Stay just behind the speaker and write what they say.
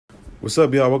What's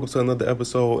up, y'all? Welcome to another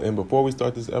episode. And before we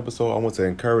start this episode, I want to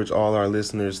encourage all our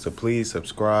listeners to please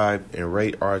subscribe and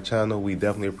rate our channel. We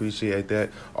definitely appreciate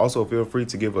that. Also, feel free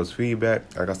to give us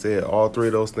feedback. Like I said, all three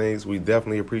of those things, we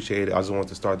definitely appreciate it. I just want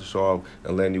to start the show off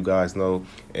and letting you guys know.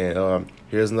 And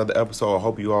here's another episode. I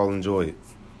hope you all enjoy it.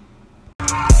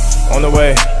 On the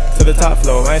way to the top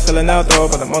floor. I ain't selling out though,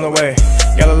 but I'm on the way.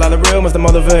 Got a lot of real ones to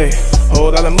motivate.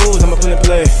 Whole lot of moves I'ma put in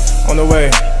play. On the way.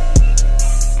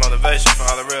 Motivation for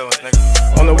all the real ones,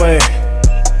 nigga. On the way.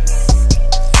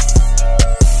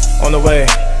 On the way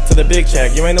to the big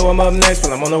check. You ain't know I'm up next,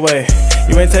 but I'm on the way.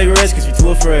 You ain't take risks cause you too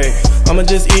afraid. I'ma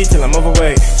just eat till I'm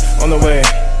overweight. On the way.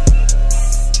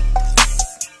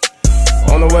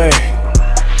 On the way.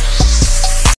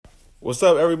 What's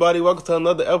up, everybody? Welcome to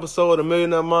another episode of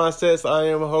Millionaire Mindsets. I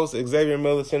am a host, Xavier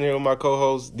Miller, sitting here with my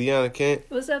co-host, Deanna Kent.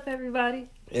 What's up, everybody?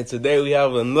 And today we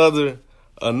have another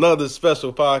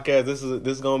special podcast. This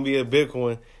is gonna be a big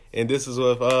one, and this is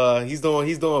with he's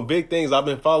doing big things. I've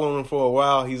been following him for a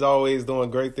while. He's always doing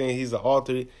great things. He's an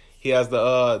author. He has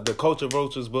the Culture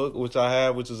Vultures book, which I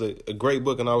have, which is a great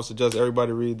book, and I would suggest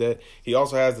everybody read that. He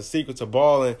also has the Secret to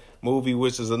Balling movie,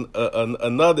 which is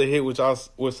another hit, which I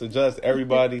would suggest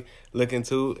everybody look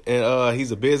into. And he's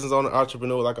a business owner,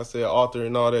 entrepreneur, like I said, author,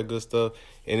 and all that good stuff.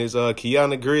 And it's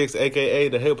Kiana Griggs, a.k.a.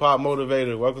 the Hip Hop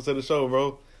Motivator. Welcome to the show,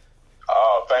 bro.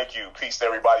 Thank you. Peace to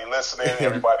everybody listening,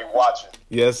 everybody watching.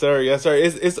 Yes, sir. Yes, sir.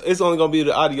 It's only gonna be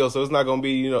the audio, so it's not gonna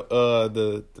be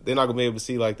they're not gonna be able to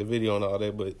see like the video and all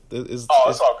that. But it's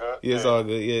all good. Yeah, it's all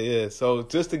good. Yeah. So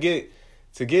just to get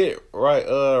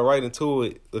right into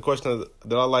it, the question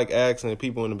that I like asking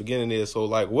people in the beginning is, so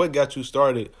like, what got you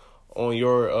started on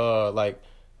your like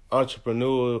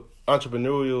entrepreneurial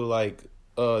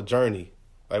journey?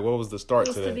 Like, what was the start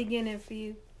to that? What's the beginning for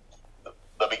you?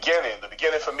 The beginning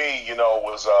for me,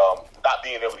 was not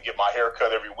being able to get my hair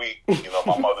cut every week.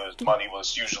 My mother's money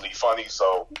was usually funny,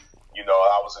 so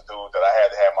I was a dude that I had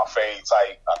to have my fade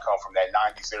tight. I come from that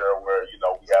 '90s era where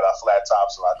we had our flat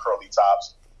tops and our curly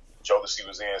tops. Jodeci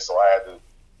was in, so I had to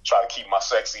try to keep my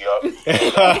sexy up.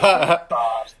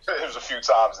 There was a few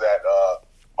times that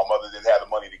my mother didn't have the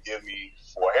money to give me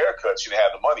for a haircut. She didn't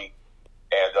have the money,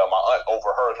 and my aunt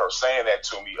overheard her saying that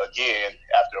to me again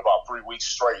after about 3 weeks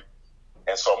straight.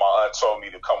 And so my aunt told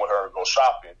me to come with her and go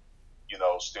shopping,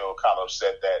 still kind of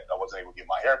upset that I wasn't able to get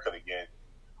my hair cut again.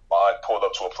 My aunt pulled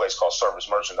up to a place called Service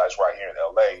Merchandise right here in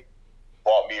L.A.,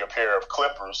 bought me a pair of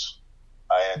clippers,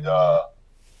 and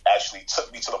actually took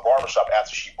me to the barbershop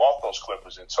after she bought those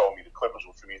clippers and told me the clippers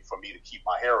were for me to keep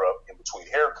my hair up in between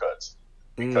haircuts,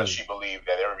 because she believed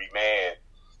that every man,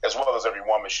 as well as every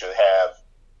woman, should have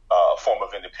a form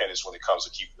of independence when it comes to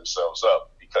keeping themselves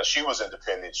up. Because she was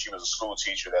independent, she was a school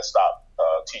teacher that stopped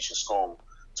teaching school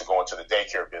to go into the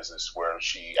daycare business, where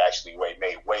she actually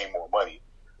made way more money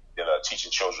than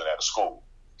teaching children at a school.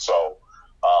 So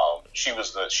she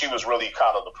was really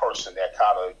kind of the person that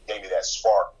kind of gave me that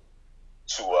spark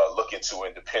to look into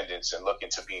independence and look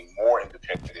into being more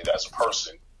independent as a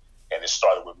person. And it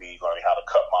started with me learning how to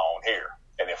cut my own hair.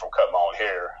 And then from cutting my own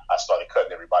hair, I started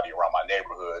cutting everybody around my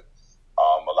neighborhood, a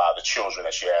lot of the children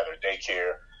that she had at her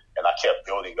daycare. And I kept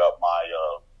building up my,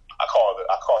 I call it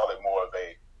more of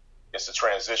it's a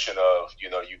transition of, you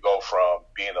go from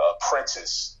being an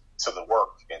apprentice to the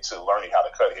work and to learning how to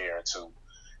cut hair and to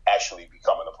actually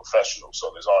becoming a professional.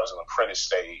 So there's always an apprentice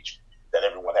stage that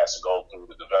everyone has to go through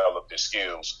to develop their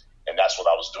skills. And that's what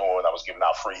I was doing. I was giving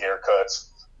out free haircuts.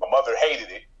 My mother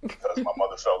hated it because my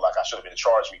mother felt like I should have been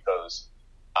charged, because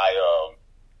I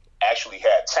actually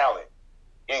had talent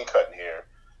in cutting hair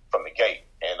from the gate.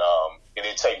 And it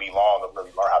didn't take me long to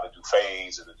really learn how to do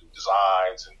fades and to do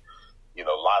designs, and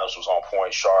lineups was on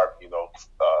point, sharp,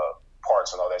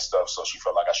 parts and all that stuff. So she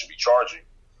felt like I should be charging.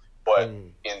 But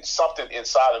in something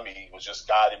inside of me was just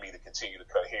guiding me to continue to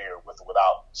cut hair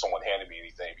without someone handing me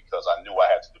anything, because I knew I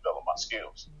had to develop my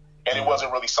skills. And it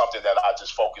wasn't really something that I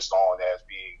just focused on as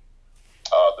being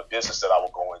the business that I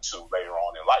would go into later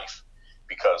on in life,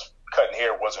 because cutting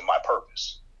hair wasn't my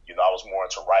purpose. I was more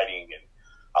into writing, and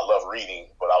I love reading,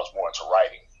 but I was more into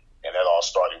writing. And that all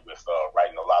started with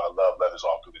writing a lot of love letters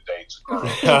all through the day to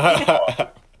girls.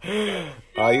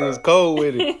 He was cold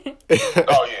with it.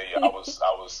 Oh yeah. That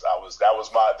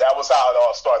was how it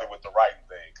all started with the writing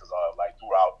thing. Because like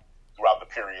throughout the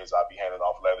periods, I'd be handing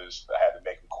off letters. I had to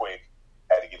make them quick.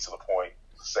 Had to get to the point,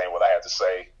 saying what I had to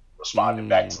say, responding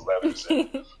back to letters.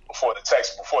 And before the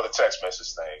text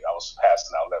message thing, I was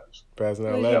passing out letters. Was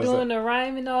you doing the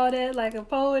rhyme and all that, like a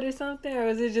poet or something, or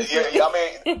was it just? Yeah. I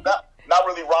mean, not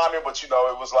really rhyming, but it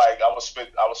was like I was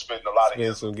spitting a lot of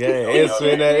Spin some game. And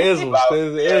spin that ism.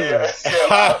 Spin the ism.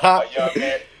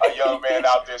 A young man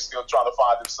out there still trying to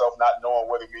find himself, not knowing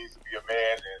what it means to be a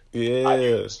man. And I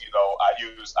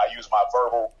use my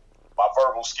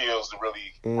verbal skills to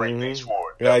really bring things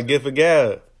forward. Yeah, get for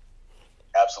gab.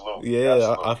 Absolutely.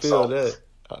 Yeah, absolutely. I feel that.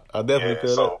 I definitely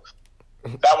feel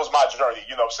that. That was my journey,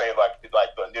 what I'm saying, like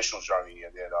the initial journey.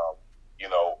 And then,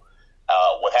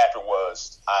 what happened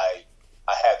was I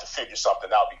had to figure something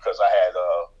out because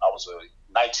I was a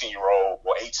 19-year-old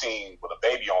or 18 with a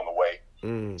baby on the way.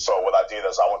 So what I did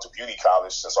is I went to beauty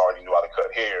college since I already knew how to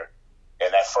cut hair.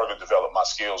 And that further developed my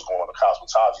skills going to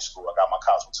cosmetology school. I got my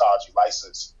cosmetology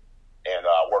license and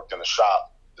I worked in the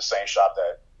shop, the same shop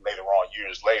that later on,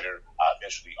 years later, I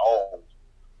eventually owned.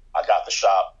 I got the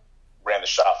shop, ran the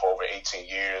shop for over 18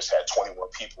 years, had 21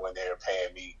 people in there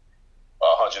paying me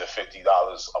 $150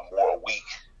 or more a week.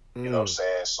 You know what I'm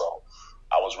saying? So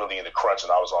I was really in the crunch,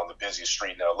 and I was on the busiest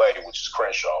street in LA, which is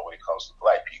Crenshaw when it comes to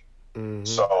black people.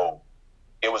 So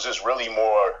it was just really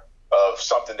more of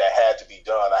something that had to be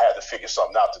done. I had to figure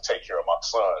something out to take care of my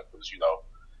son because,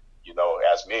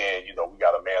 as men, we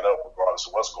got to man up regardless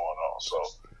of what's going on. So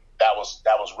that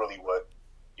was really what,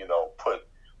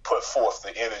 put forth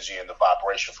the energy and the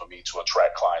vibration for me to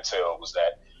attract clientele, was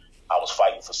that I was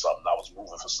fighting for something. I was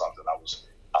moving for something. I was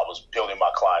building my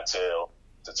clientele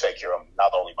to take care of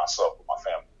not only myself but my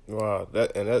family. Wow,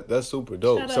 that's super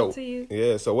dope. Shout out to you.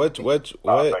 Yeah. So what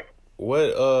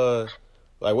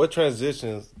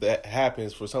transitions that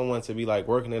happens for someone to be like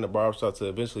working in a barbershop to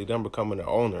eventually them becoming an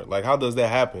owner? Like, how does that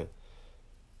happen?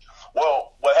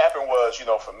 Well, what happened was,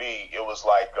 for me, it was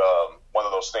like one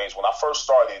of those things. When I first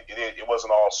started, it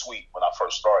wasn't all sweet when I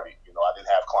first started. I didn't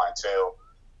have clientele.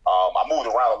 I moved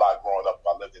around a lot growing up.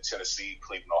 I lived in Tennessee,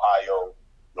 Cleveland, Ohio,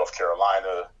 North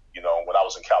Carolina. When I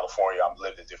was in California, I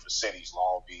lived in different cities,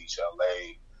 Long Beach,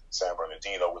 LA, San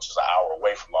Bernardino, which is an hour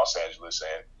away from Los Angeles.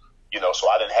 And, so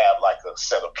I didn't have like a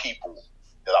set of people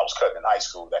that I was cutting in high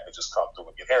school that could just come through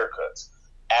and get haircuts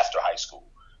after high school.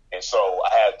 And so I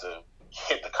had to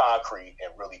hit the concrete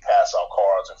and really pass out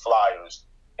cards and flyers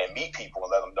and meet people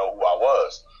and let them know who I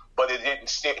was. But it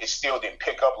still didn't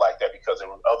pick up like that because there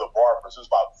were other barbers. There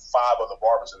was about 5 other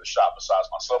barbers in the shop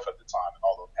besides myself at the time, and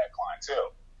all of them had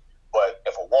clientele. But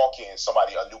if a walk-in,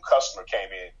 a new customer came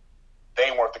in,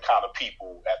 they weren't the kind of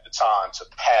people at the time to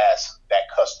pass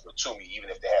that customer to me, even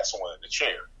if they had someone in the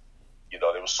chair. They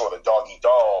were sort of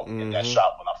dog-eat-dog in that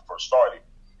shop when I first started.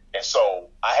 And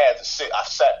so I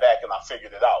sat back and I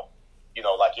figured it out.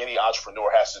 Like any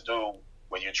entrepreneur has to do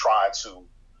when you're trying to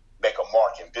make a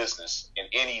mark in business in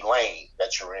any lane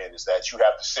that you're in, is that you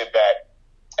have to sit back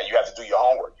and you have to do your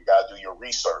homework. You got to do your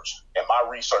research. And my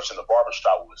research in the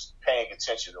barbershop was paying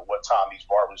attention to what time these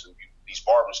barbers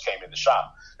came in the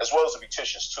shop, as well as the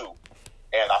beauticians too.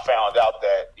 And I found out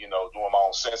that, doing my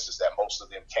own census, that most of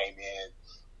them came in,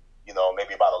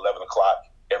 maybe about 11 o'clock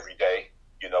every day,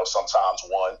 sometimes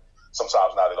 1,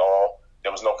 sometimes not at all.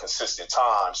 There was no consistent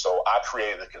time. So I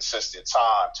created a consistent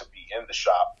time to be in the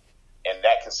shop. And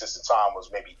that consistent time was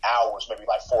maybe hours, maybe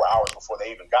like 4 hours before they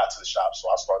even got to the shop. So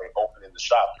I started opening the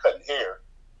shop, cutting hair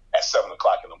at 7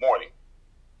 o'clock in the morning.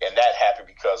 And that happened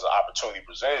because an opportunity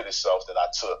presented itself that I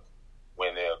took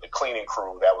when the cleaning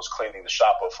crew that was cleaning the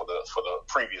shop up for the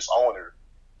previous owner,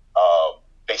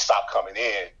 they stopped coming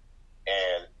in,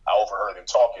 and I overheard them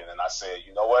talking. And I said,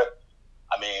 you know what?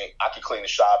 I could clean the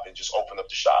shop and just open up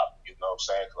the shop, you know what I'm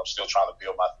saying? Because I'm still trying to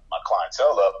build my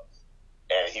clientele up.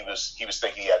 And he was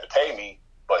thinking he had to pay me,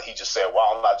 but he just said,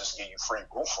 why don't I just give you free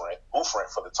roof rent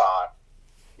for the time,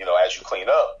 as you clean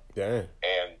up. Yeah.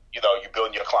 And, you're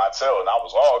building your clientele. And I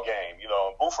was all game,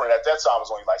 booth rent at that time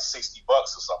was only like $60 or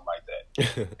something like that.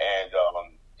 And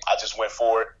I just went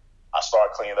for it. I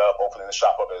started cleaning up, opening the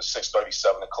shop up at 6:30,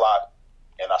 7 o'clock.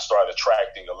 And I started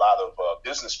attracting a lot of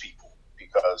business people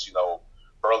because,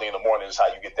 early in the morning is how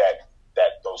you get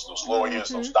those lawyers,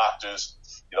 those doctors,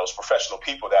 those professional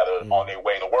people that are on their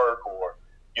way to work, or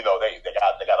they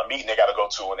got a meeting they got to go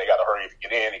to, and they got to hurry up and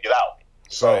get in and get out.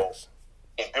 So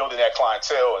in building that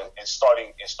clientele and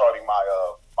starting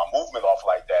my movement off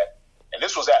like that, and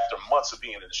this was after months of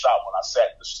being in the shop when I was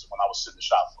sitting in the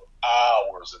shop for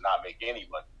hours and not making any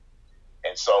money.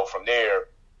 And so from there,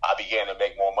 I began to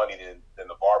make more money than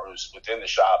the barbers within the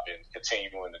shop and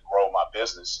continuing to grow my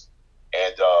business.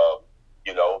 And,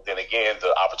 then again,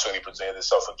 the opportunity presented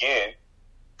itself again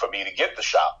for me to get the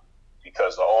shop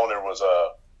because the owner was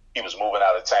he was moving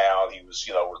out of town. He was,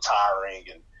 retiring,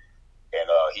 and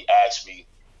he asked me,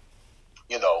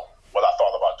 what I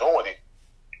thought about doing it.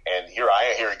 And here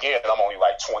I am here again. And I'm only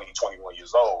like 20, 21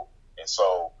 years old. And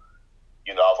so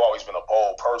You know, I've always been a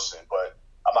bold person, but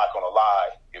I'm not going to lie,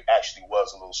 it actually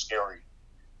was a little scary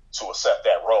to accept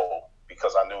that role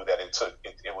because I knew that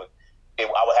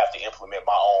I would have to implement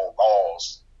my own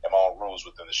laws and my own rules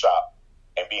within the shop.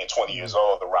 And being 20 years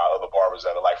old around other barbers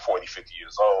that are like 40, 50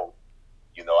 years old,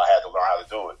 you know, I had to learn how to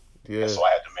do it. Yeah. And so I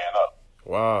had to man up.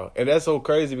 Wow. And that's so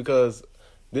crazy because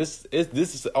this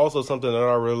is also something that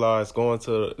I realized going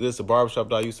to a barbershop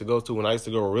that I used to go to when I used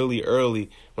to go really early,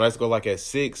 when I used to go like at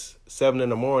 6, 7 in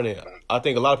the morning. I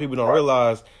think a lot of people don't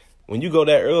realize when you go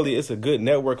that early, it's a good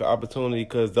network opportunity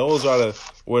because those are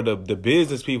where the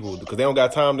business people, because they don't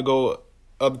got time to go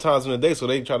other times in the day, so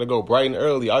they try to go bright and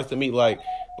early. I used to meet like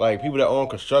people that own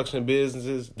construction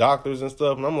businesses, doctors and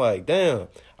stuff, and I'm like, damn,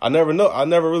 I never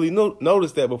really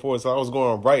noticed that before. So I was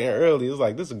going bright and early. It was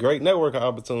like, this is a great networking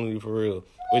opportunity for real,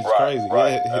 which is crazy.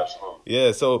 Right, Yeah, absolutely.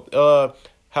 yeah. So,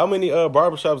 how many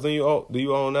barbershops do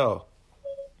you own now?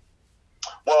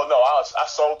 Well, no, I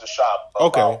sold the shop.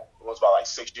 It was about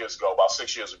 6 years ago. About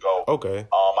 6 years ago. Okay.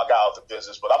 I got out the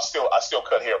business, but I still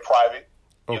cut hair private.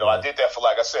 You know, I did that for,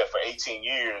 like I said, for 18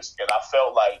 years, and I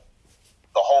felt like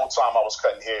the whole time I was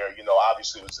cutting hair, you know,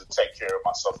 obviously it was to take care of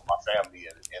myself and my family,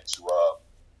 and to,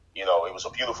 you know, it was a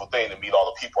beautiful thing to meet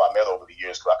all the people I met over the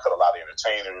years because I cut a lot of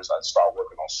entertainers. I started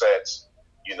working on sets,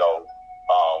 you know,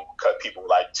 cut people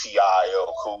like T.I.,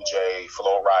 LL Cool J,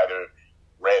 Flo Rida,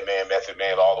 Redman, Method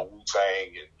Man, all the Wu-Tang,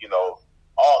 and, you know,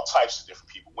 all types of different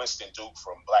people. Winston Duke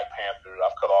from Black Panther.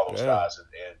 I've cut all those guys,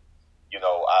 and you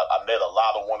know, I met a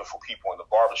lot of wonderful people in the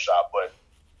barbershop, but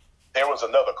there was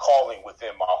another calling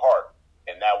within my heart,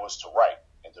 and that was to write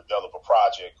and develop a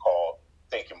project called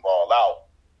Think and Ball Out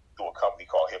through a company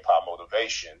called Hip Hop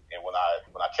Motivation. And when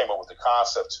I came up with the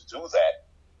concept to do that,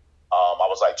 I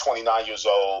was like 29 years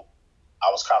old.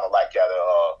 I was kind of like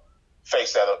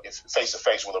face to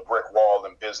face with a brick wall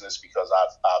in business because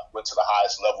I went to the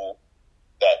highest level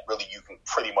that really you can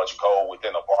pretty much go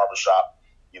within a barbershop.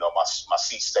 You know, my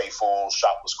seats stay full,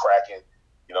 shop was cracking,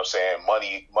 you know what I'm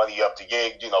saying? Money up the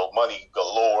gig, you know, money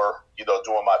galore, you know,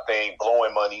 doing my thing,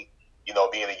 blowing money, you know,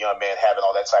 being a young man, having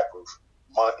all that type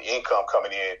of income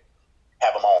coming in,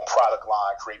 having my own product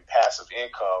line, creating passive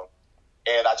income.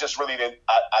 And I just really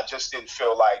I just didn't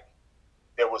feel like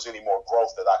there was any more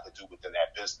growth that I could do within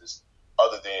that business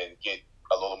other than get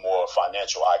a little more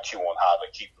financial IQ on how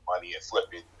to keep the money and flip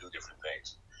it and do different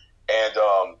things. And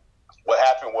what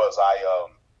happened was I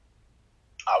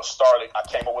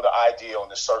came up with an idea on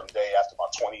this certain day after my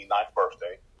 29th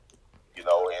birthday, you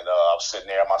know, and I was sitting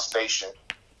there at my station,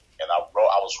 and I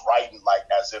was writing like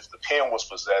as if the pen was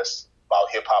possessed about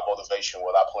hip hop motivation,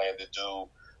 what I planned to do,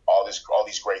 all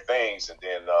these great things, and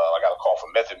then I got a call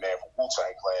from Method Man from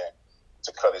Wu-Tang Clan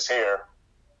to cut his hair.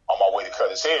 On my way to cut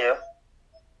his hair,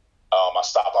 I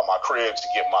stopped by my crib to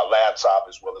get my laptop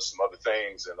as well as some other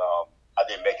things, and I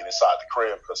didn't make it inside the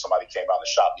crib because somebody came out and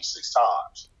shot me 6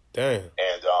 times. Damn.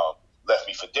 And left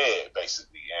me for dead,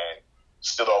 basically, and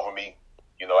stood over me,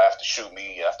 you know, after shooting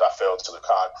me, after I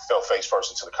fell face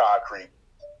first into the concrete.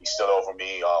 He stood over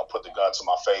me, put the gun to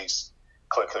my face,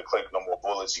 click, click, click, no more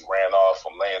bullets. He ran off.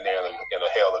 I'm laying there in a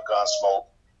hail of gun smoke.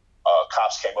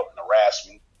 Cops came up and harassed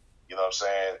me, you know what I'm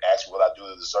saying, asked me what I do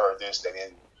to deserve this. They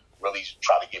didn't really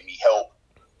try to give me help,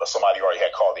 but somebody already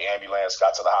had called the ambulance,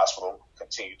 got to the hospital,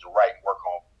 continued to write and work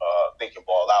on Think and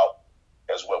Ball Out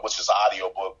as well, which is an audio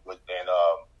book and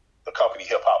the company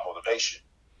Hip Hop Motivation.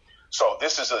 So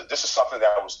this is something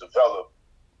that was developed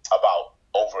about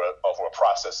over a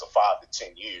process of 5 to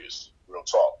 10 years. Real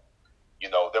talk. You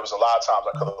know, there was a lot of times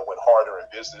I could have went harder in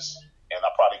business, and I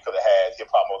probably could have had Hip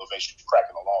Hop Motivation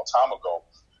cracking a long time ago.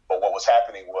 But what was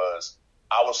happening was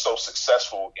I was so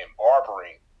successful in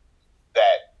barbering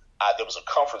that there was a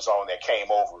comfort zone that came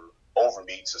over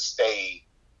me to stay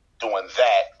doing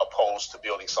that opposed to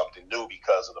building something new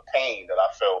because of the pain that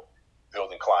I felt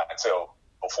building clientele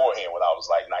beforehand when I was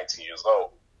like 19 years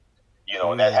old. You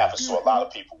know, and that happens to a lot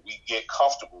of people. We get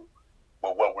comfortable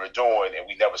with what we're doing and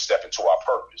we never step into our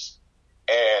purpose.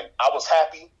 And I was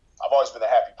happy. I've always been a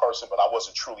happy person, but I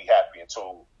wasn't truly happy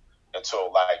until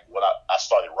like when I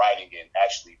started writing and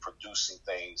actually producing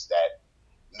things that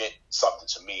meant something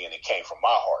to me and it came from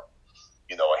my heart.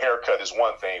 You know, a haircut is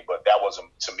one thing, but that wasn't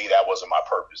my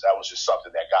purpose. That was just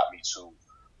something that got me to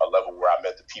a level where I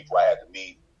met the people I had to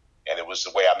meet, and it was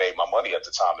the way I made my money at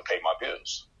the time to pay my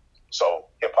bills. So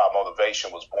Hip Hop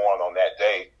Motivation was born on that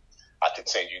day. I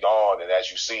continued on, and as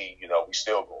you see, you know, we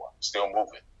still going, still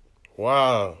moving.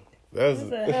 Wow. That's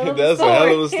a hell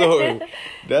of a story.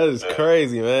 That is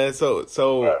crazy, man. So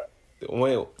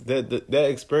when that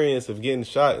experience of getting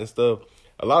shot and stuff,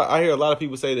 I hear a lot of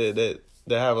people say that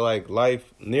have like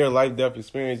near life death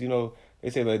experience, you know, They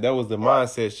say like that was the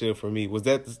mindset shift for me. Was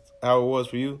that how it was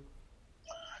for you?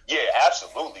 Yeah,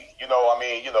 absolutely.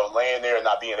 Laying there and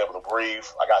not being able to breathe.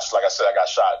 Like I said, I got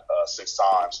shot 6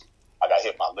 times. I got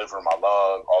hit in my liver, my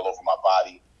lung, all over my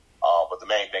body. But the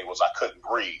main thing was I couldn't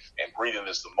breathe. And breathing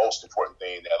is the most important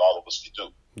thing that all of us can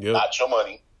do. Yep. Not your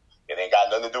money. It ain't got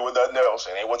nothing to do with nothing else.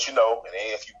 It ain't what you know. It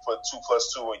ain't if you put 2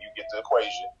 + 2 and you get the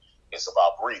equation. It's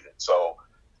about breathing. So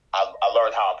I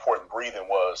learned how important breathing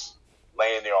was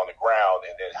laying there on the ground,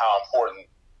 and then how important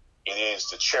it is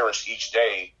to cherish each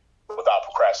day without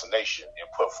procrastination and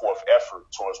put forth effort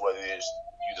towards what it is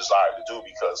you desire to do,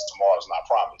 because tomorrow's not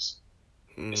promised.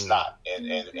 It's not. And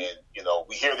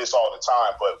we hear this all the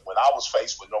time, but when I was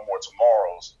faced with no more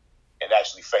tomorrows and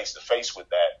actually face to face with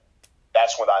that,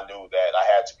 that's when I knew that I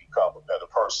had to become a better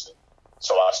person.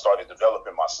 So I started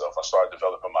developing myself. I started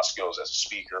developing my skills as a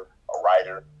speaker, a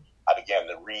writer. I began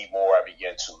to read more. I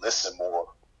began to listen more,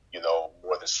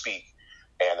 more than speak.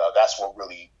 And that's what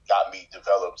really got me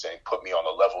developed and put me on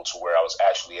a level to where I was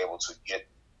actually able to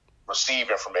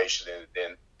receive information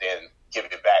and then give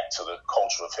it back to the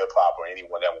culture of hip hop or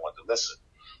anyone that wanted to listen.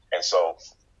 And so,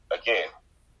 again,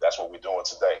 that's what we're doing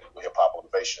today with Hip Hop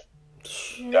Motivation.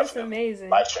 That's amazing.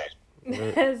 Life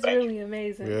changing. That's really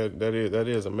amazing. Yeah, that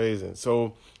is amazing.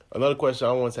 So another question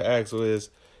I wanted to ask was,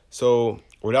 so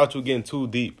without you getting too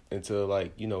deep into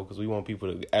because we want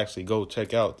people to actually go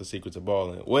check out The Secret to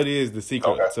Ballin'. What is The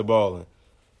Secret to Ballin'?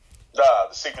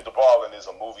 The Secret to Ballin' is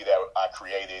a movie that I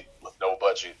created with no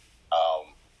budget.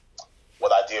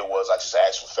 What I did was I just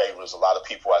asked for favors. A lot of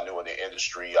people I knew in the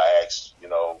industry. I asked,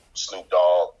 Snoop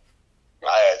Dogg.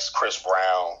 I asked Chris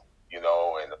Brown, and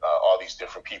all these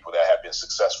different people that have been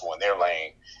successful in their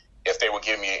lane, if they would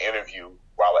give me an interview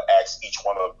where I would ask each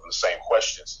one of them the same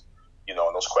questions. And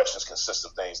those questions consist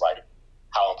of things like,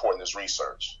 how important is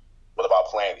research? What about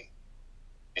planning?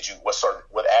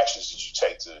 What actions did you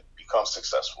take to become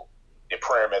successful? Did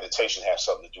prayer and meditation have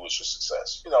something to do with your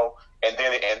success? And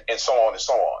then and so on and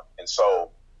so on. And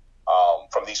so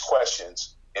from these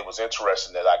questions, it was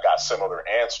interesting that I got similar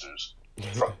answers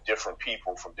from different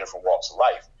people from different walks of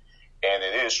life. And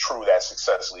it is true that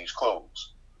success leaves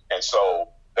clues. And so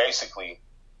basically,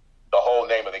 the whole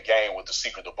name of the game with The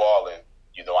Secret to Ballin',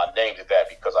 I named it that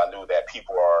because I knew that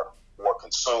people are more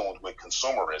consumed with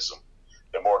consumerism.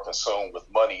 They're more consumed with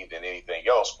money than anything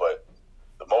else. But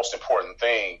the most important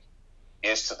thing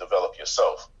is to develop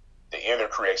yourself. The inner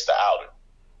creates the outer.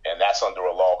 And that's under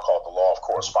a law called the law of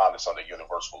correspondence under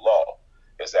universal law,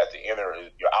 is that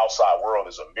your outside world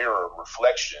is a mirror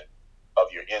reflection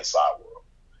of your inside world.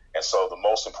 And so the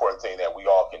most important thing that we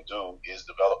all can do is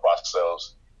develop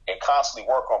ourselves and constantly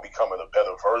work on becoming a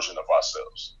better version of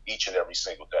ourselves each and every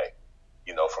single day.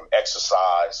 From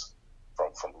exercise,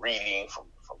 from reading, from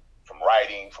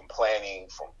writing, from planning,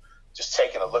 from just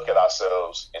taking a look at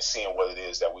ourselves and seeing what it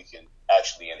is that we can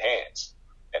actually enhance.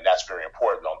 And that's very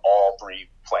important on all 3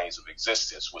 planes of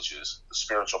existence, which is the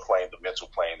spiritual plane, the mental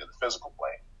plane, and the physical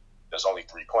plane. There's only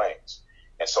 3 planes.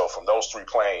 And so from those 3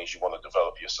 planes, you want to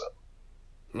develop yourself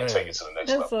and take it to the next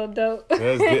level. That's so dope.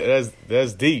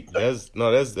 That's deep.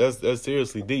 That's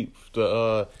seriously deep.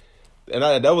 That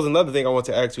was another thing I want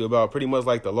to ask you about, pretty much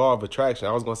like the law of attraction.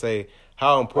 I was going to say,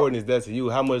 how important is that to you?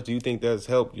 How much do you think that's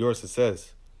helped your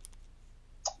success?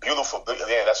 Beautiful.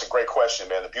 Yeah, that's a great question,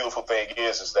 man. The beautiful thing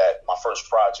is that my first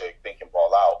project, Think and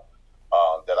Ball Out,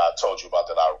 that I told you about,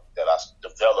 that I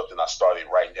developed and I started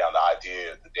writing down the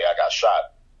idea the day I got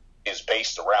shot, is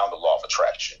based around the law of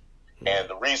attraction. And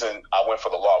the reason I went for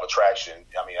the law of attraction,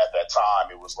 at that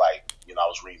time, it was like, I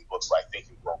was reading books like Think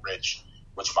and Grow Rich,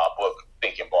 which my book,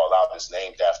 Think and Ball Out, is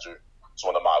named after. It's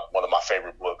one of my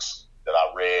favorite books that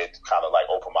I read, kind of like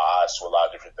opened my eyes to a lot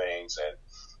of different things. And,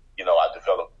 I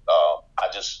developed, I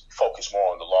just focused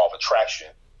more on the law of attraction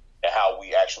and how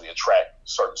we actually attract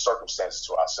certain circumstances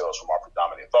to ourselves from our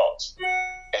predominant thoughts.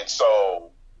 And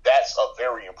so that's a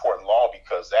very important law,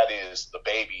 because that is the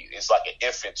baby. It's like an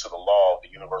infant to the law, the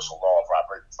universal law of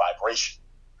vibration.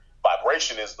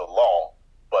 Vibration is the law,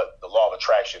 but the law of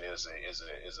attraction is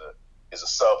a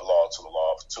sub law to the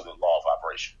law of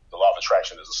vibration. The law of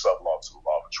attraction is a sub law to the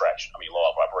law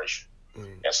of vibration.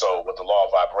 And so what the law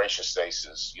of vibration states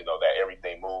is, that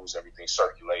everything moves, everything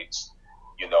circulates,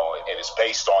 and it's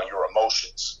based on your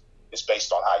emotions. It's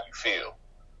based on how you feel.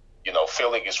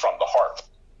 Feeling is from the heart.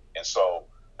 And so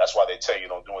that's why they tell you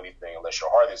don't do anything unless your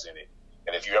heart is in it.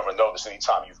 And if you ever notice,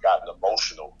 anytime you've gotten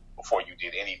emotional before you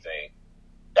did anything,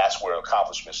 that's where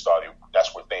accomplishments started.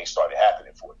 That's where things started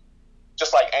happening for you.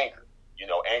 Just like anger.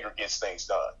 Anger gets things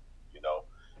done, and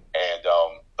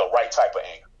the right type of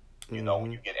anger.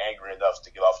 When you get angry enough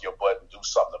to get off your butt and do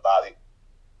something about it,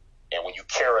 and when you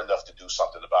care enough to do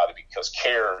something about it, because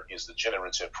care is the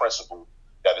generative principle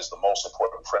that is the most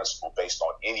important principle based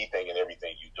on anything and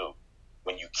everything you do.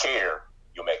 When you care,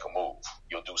 you'll make a move.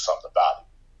 You'll do something about it.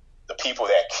 The people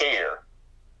that care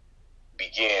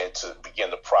begin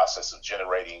the process of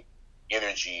generating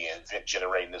energy and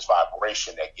generating this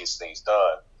vibration that gets things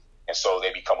done. And so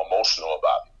they become emotional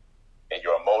about it. And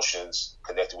your emotions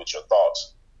connected with your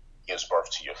thoughts gives birth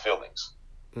to your feelings.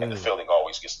 And the feeling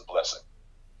always gets the blessing.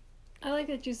 I like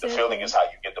that you said the feeling that. is how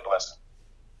you get the blessing.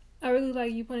 I really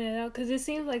like you pointing it out, because it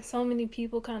seems like so many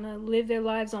people kind of live their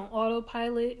lives on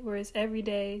autopilot, where it's every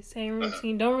day, same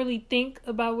routine, don't really think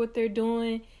about what they're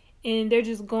doing, and they're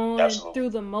just going through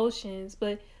the motions.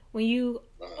 But when you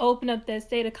open up that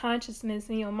state of consciousness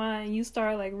in your mind, you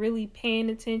start like really paying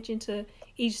attention to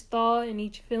each thought and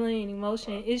each feeling and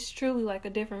emotion. It's truly like a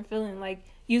different feeling. Like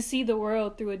you see the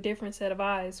world through a different set of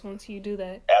eyes once you do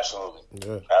that. Absolutely.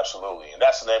 Yeah. Absolutely. And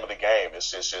that's the name of the game.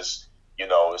 It's just, you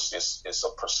know, it's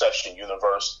a perception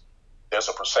universe. There's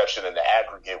a perception in the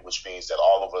aggregate, which means that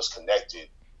all of us connected,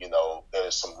 you know,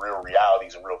 there's some real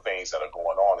realities and real things that are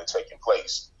going on and taking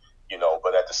place, you know,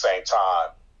 but at the same time,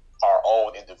 our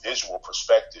own individual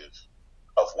perspective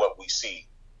of what we see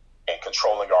and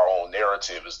controlling our own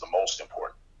narrative is the most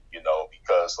important, you know,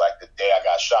 because like the day I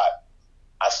got shot,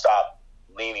 I stopped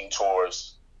leaning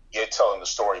towards telling the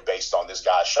story based on this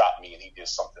guy shot me and he did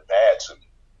something bad to me.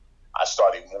 I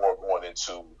started more going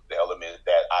into the element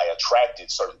that I attracted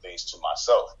certain things to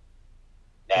myself.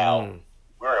 Now,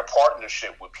 we're in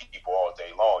partnership with people all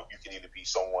day long. You can either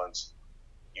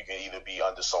be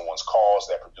under someone's cause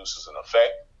that produces an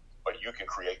effect, or you can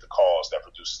create the cause that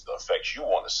produces the effects you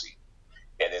want to see.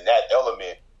 And in that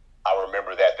element, I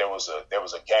remember that there was a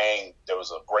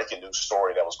breaking news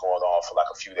story that was going on for like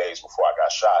a few days before I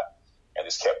got shot. And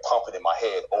this kept pumping in my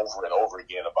head over and over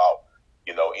again about,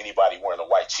 you know, anybody wearing a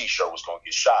white T-shirt was going to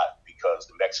get shot because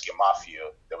the Mexican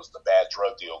mafia, there was the bad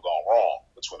drug deal gone wrong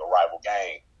between a rival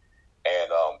gang. And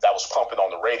that was pumping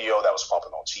on the radio. That was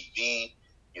pumping on TV.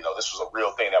 You know, this was a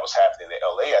real thing that was happening in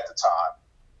LA at the time.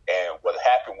 And what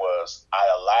happened was I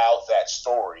allowed that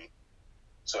story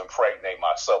to impregnate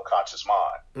my subconscious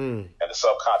mind. And the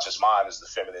subconscious mind is the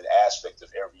feminine aspect of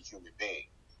every human being.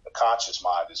 The conscious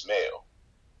mind is male,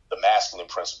 the masculine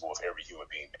principle of every human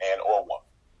being, man or woman.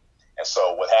 And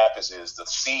so what happens is the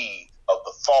seed of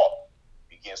the thought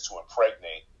begins to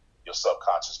impregnate your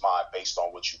subconscious mind based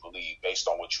on what you believe, based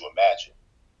on what you imagine.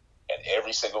 And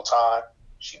every single time,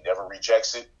 she never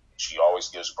rejects it. She always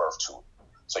gives birth to it.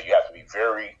 So you have to be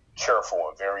very careful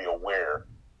and very aware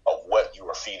of what you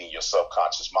are feeding your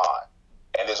subconscious mind.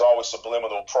 And there's always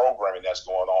subliminal programming that's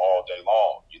going on all day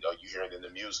long. You know, you hear it in the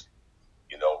music.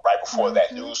 You know, right before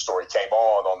that news story came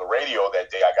on the radio that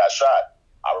day I got shot,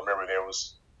 I remember there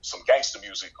was some gangster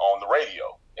music on the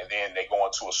radio. And then they go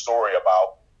into a story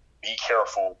about be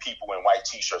careful, people in white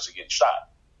T-shirts are getting shot.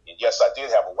 And yes, I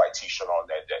did have a white T-shirt on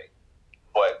that day.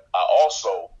 But I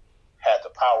also had the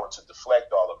power to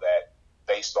deflect all of that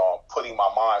based on putting my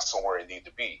mind somewhere it needed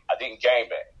to be. I didn't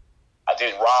gangbang. I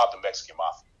didn't rob the Mexican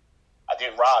mafia. I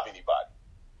didn't rob anybody.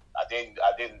 I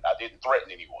didn't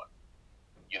threaten anyone.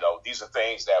 You know, these are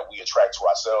things that we attract to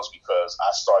ourselves because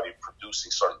I started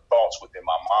producing certain thoughts within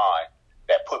my mind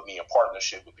that put me in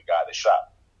partnership with the guy that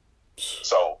shot me.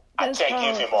 So I can't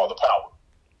give him all the power.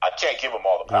 I can't give him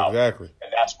all the power. Exactly.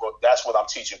 And that's what I'm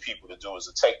teaching people to do, is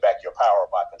to take back your power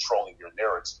by controlling your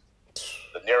narrative.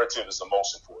 The narrative is the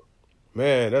most important.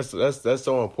 Man, that's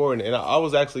so important. And I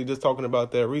was actually just talking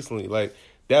about that recently. Like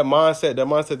that mindset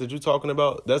that you're talking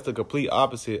about, that's the complete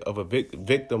opposite of a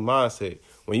victim mindset.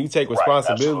 When you take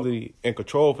responsibility and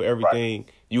control for everything,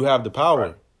 you have the power.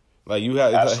 Right. Like you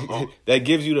have that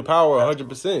gives you the power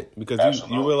 100% because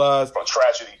you realize from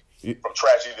tragedy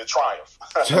to triumph.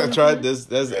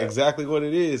 That's exactly what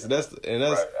it is. That's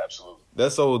absolutely.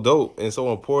 That's so dope and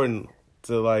so important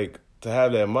to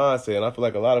have that mindset. And I feel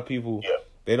like a lot of people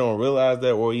they don't realize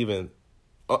that or even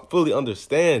fully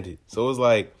understand it. So it's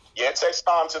like it takes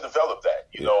time to develop that.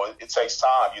 You know, it takes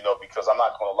time. You know, because I'm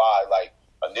not going to lie. Like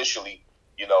initially,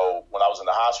 you know, when I was in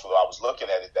the hospital, I was looking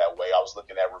at it that way. I was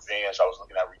looking at revenge. I was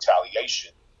looking at retaliation,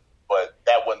 but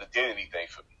that wouldn't have did anything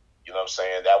for me. You know what I'm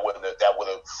saying? That would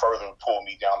have further pulled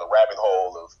me down the rabbit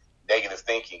hole of negative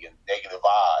thinking and negative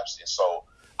vibes. And so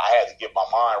I had to get my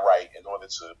mind right in order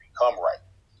to become right.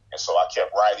 And so I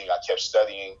kept writing. I kept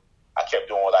studying. I kept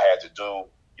doing what I had to do.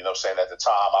 You know what I'm saying? At the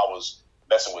time, I was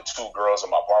messing with 2 girls in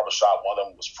my barbershop. One of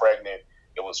them was pregnant.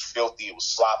 It was filthy. It was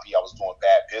sloppy. I was doing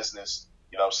bad business.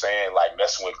 You know what I'm saying? Like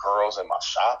messing with girls in my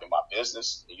shop, in my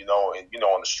business, you know, and, you know,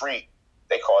 on the street,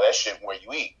 they call that shit where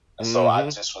you eat. And so I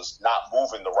just was not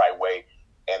moving the right way.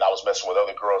 and I was messing with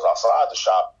other girls outside the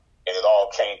shop, and it all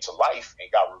came to life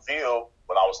and got revealed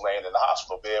when I was laying in the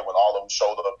hospital bed when all of them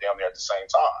showed up down there at the same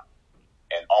time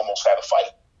and almost had a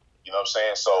fight. You know what I'm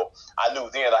saying? So I knew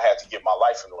then I had to get my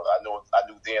life in order. I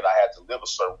knew then I had to live a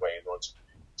certain way in order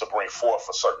to bring forth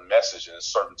a certain message and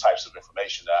certain types of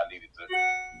information that I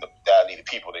needed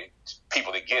people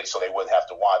to get, so they wouldn't have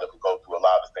to wind up and go through a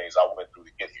lot of the things I went through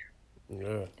to get here.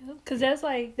 Yeah. Because that's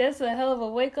a hell of a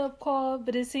wake up call,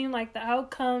 but it seemed like the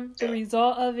outcome, the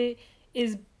result of it,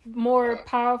 is more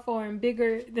powerful and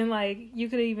bigger than like you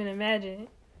could even imagine.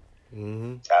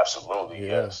 Mm-hmm. Absolutely,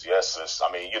 yes.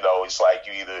 I mean, it's like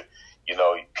you either,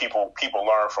 people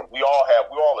learn from. We all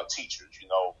are teachers,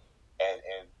 and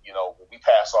when we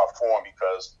pass our form,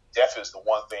 because death is the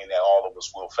one thing that all of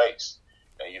us will face.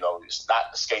 And it's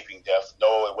not escaping death.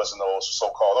 No, it wasn't no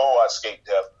so-called I escaped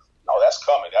death. No, that's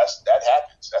coming. That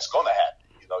happens. That's going to happen.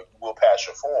 You will pass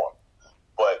your form,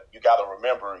 but you got to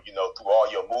remember, through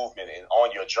all your movement and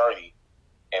on your journey.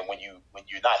 And when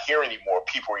you're not here anymore,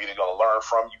 people are either going to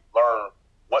learn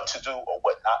what to do or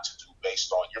what not to do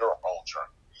based on your own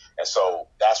journey. And so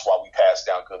that's why we pass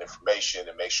down good information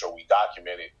and make sure we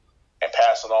document it and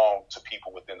pass it on to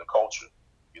people within the culture,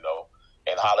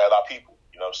 and holler at our people.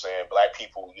 You know what I'm saying? Black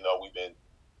people, we've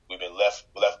been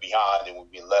left behind, and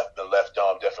we've been left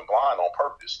dumb, deaf, and blind on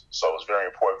purpose. So it's very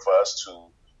important for us to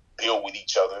build with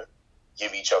each other,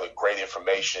 give each other great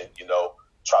information,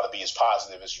 try to be as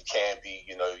positive as you can be.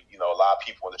 A lot of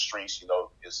people in the streets,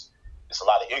 it's a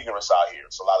lot of ignorance out here.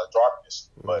 It's a lot of darkness.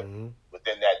 But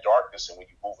within that darkness, and when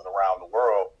you're moving around the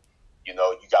world, you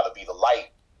got to be the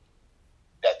light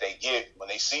that they get when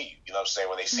they see you. You know what I'm saying?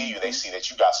 When they see you, they see that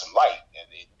you got some light and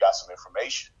you got some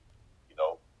information,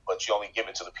 but you only give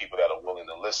it to the people that are willing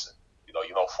to listen. You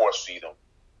don't force feed them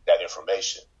that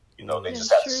information. They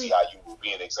just have to see how you will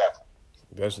be an example.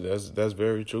 That's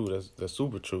very true. That's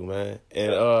super true, man.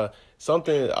 And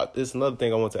this is another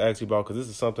thing I want to ask you about, because this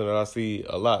is something that I see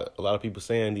a lot of people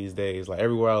saying these days. Like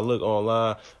everywhere I look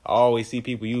online, I always see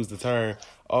people use the term,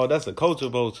 "Oh, that's a culture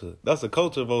vulture. That's a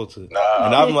culture vulture."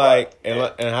 And I'm like, and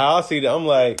how I see that, I'm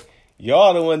like,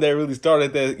 y'all the one that really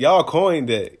started that. Y'all coined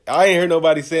that. I ain't heard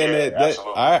nobody saying that.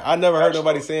 I never heard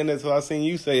nobody saying that until I seen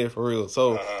you say it for real.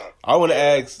 So I want to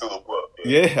ask.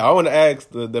 I want to ask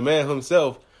the man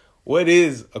himself. What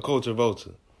is a culture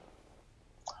vulture?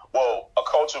 Well, a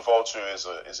culture vulture is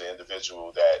an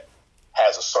individual that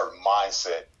has a certain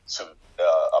mindset,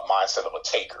 a mindset of a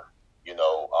taker.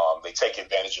 They take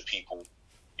advantage of people,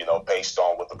 based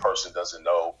on what the person doesn't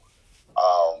know.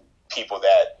 People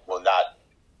that will not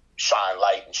shine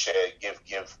light and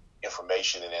give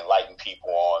information and enlighten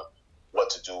people on what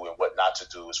to do and what not to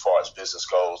do as far as business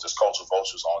goes. There's culture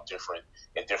vultures on different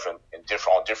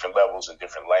levels and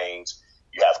different lanes.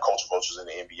 You have culture vultures in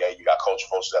the NBA. You got culture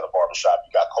vultures at a barbershop.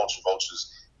 You got culture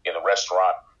vultures in a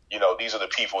restaurant. These are the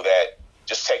people that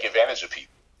just take advantage of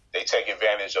people. They take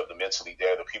advantage of the mentally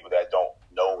there, the people that don't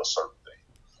know a certain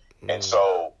thing. And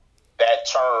so that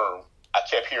term, I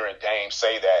kept hearing Dame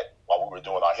say that while we were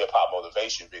doing our hip-hop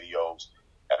motivation videos,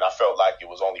 and I felt like it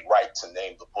was only right to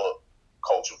name the book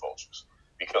Culture Vultures,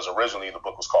 because originally the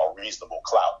book was called Reasonable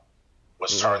Clout,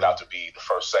 which turned out to be the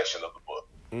first section of the book.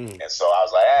 And so I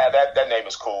was like, that name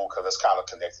is cool because it's kind of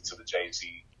connected to the Jay-Z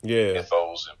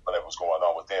ethos and whatever was going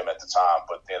on with them at the time.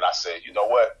 But then I said, you know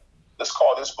what? Let's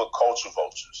call this book Culture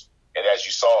Vultures. And as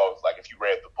you saw, like if you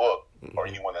read the book or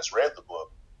anyone that's read the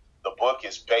book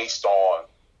is based on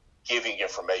giving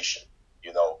information.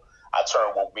 I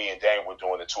turned what me and Dane were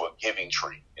doing into a giving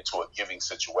tree, into a giving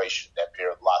situation that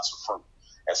bears lots of fruit.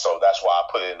 And so that's why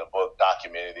I put it in the book,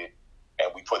 documented it,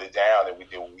 and we put it down and we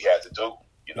did what we had to do.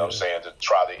 What I'm saying, to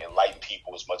try to enlighten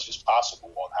people as much as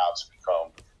possible on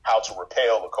how to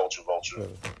repel the culture vulture.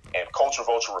 And culture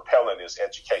vulture repelling is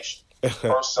education.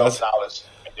 First self-knowledge,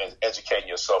 and then educating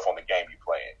yourself on the game you're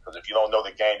playing. Because if you don't know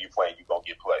the game you're playing, you're going to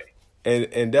get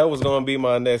played. And that was going to be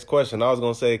my next question. I was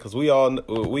going to say, because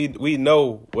we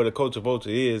know what a culture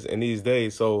vulture is in these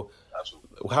days. So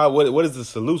what is the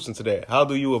solution to that? How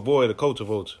do you avoid a culture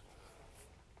vulture?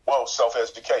 Well,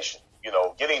 self-education.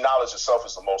 Getting knowledge itself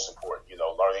is the most important.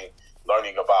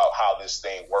 Learning about how this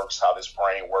thing works, how this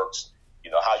brain works,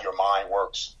 how your mind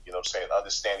works.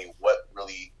 Understanding what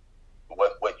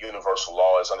universal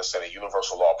law is, understanding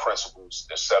universal law principles.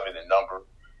 There's 7 in number,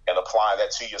 and applying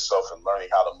that to yourself and learning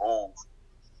how to move,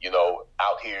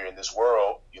 out here in this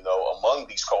world, among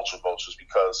these culture vultures,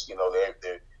 because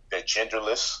they're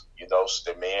genderless.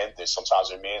 They're men. Sometimes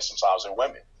they're men, sometimes they're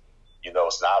women.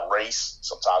 It's not race.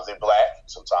 Sometimes they're black.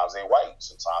 Sometimes they're white.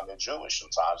 Sometimes they're Jewish.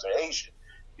 Sometimes they're Asian.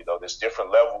 There's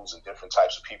different levels and different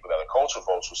types of people that are culture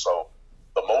vultures. So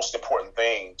the most important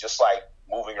thing, just like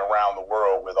moving around the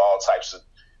world with all types of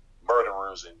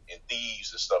murderers and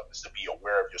thieves and stuff, is to be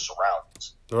aware of your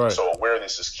surroundings. Right. So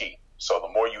awareness is key. So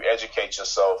the more you educate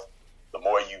yourself, the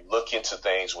more you look into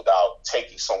things without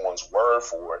taking someone's word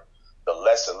for it, the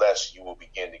less and less you will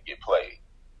begin to get played.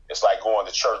 It's like going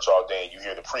to church all day and you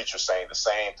hear the preacher saying the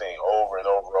same thing over and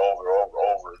over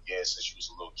again since you was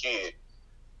a little kid,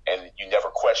 and you never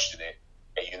question it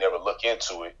and you never look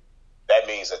into it. That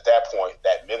means at that point,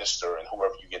 that minister and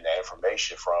whoever you get that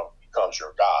information from becomes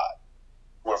your God.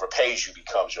 Whoever pays you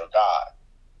becomes your God.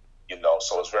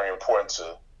 So it's very important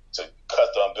to cut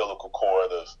the umbilical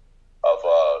cord of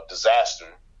disaster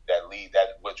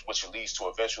which it leads to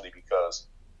eventually, because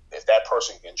if that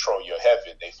person can control your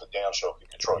heaven, they for damn sure can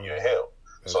control your hell.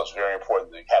 So it's very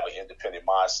important to have an independent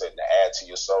mindset and to add to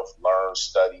yourself, learn,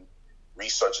 study,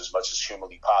 research as much as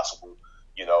humanly possible.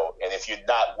 And if you're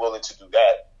not willing to do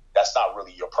that, that's not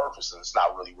really your purpose, and it's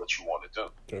not really what you want to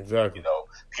do. Exactly.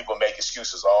 People make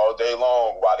excuses all day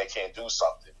long why they can't do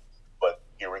something. But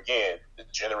here again, the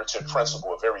generative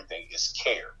principle of everything is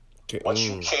care. Once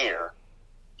you care,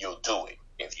 you'll do it.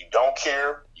 If you don't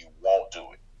care, you won't do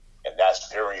it. And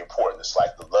that's very important. It's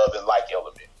like the love and like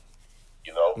element.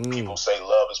 People say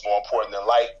love is more important than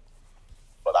like,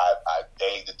 but I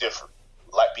beg to differ.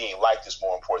 Being liked is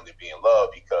more important than being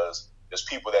loved, because there's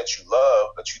people that you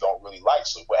love but you don't really like.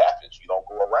 So what happens? You don't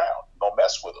go around. You don't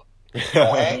mess with them. You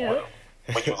don't hang with them.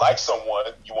 When you like someone,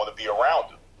 you want to be around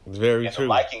them. It's very and true. The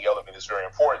liking element is very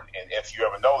important. And if you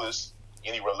ever notice,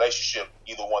 any relationship,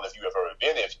 either one of you have ever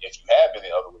been in, if you have been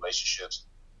in other relationships,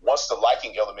 once the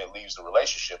liking element leaves the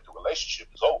relationship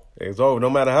is over. It's over. No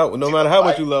matter how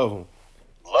much you love them.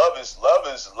 Love is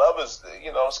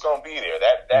it's gonna be there.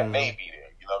 That may be there.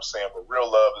 You know what I'm saying? But real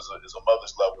love is a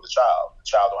mother's love with a child. The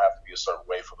child don't have to be a certain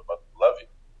way for the mother to love it.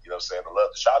 You know what I'm saying?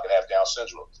 The child can have Down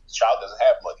syndrome. The child doesn't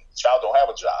have money. The child don't have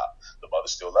a job. The mother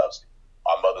still loves it.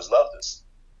 Our mothers loved us,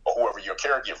 or whoever your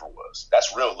caregiver was.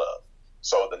 That's real love.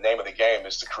 So the name of the game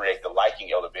is to create the liking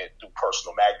element through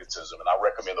personal magnetism. And I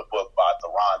recommend a book by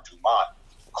Theron Dumont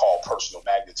called Personal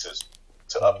Magnetism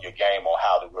to up your game on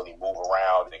how to really move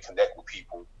around and connect with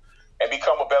people and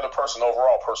become a better person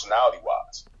overall,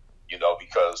 personality-wise.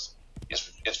 Because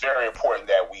it's very important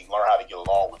that we learn how to get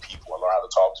along with people and learn how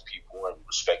to talk to people and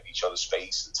respect each other's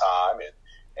space and time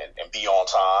and be on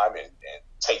time and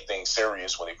take things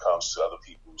serious when it comes to other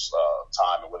people's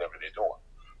time and whatever they're doing.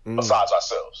 Besides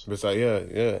ourselves.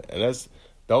 Yeah. And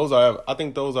I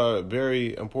think those are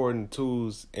very important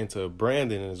tools into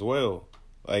branding as well.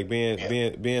 Like being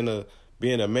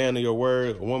a man of your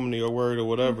word, a woman of your word, or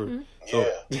whatever. Mm-hmm. So,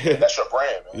 that's your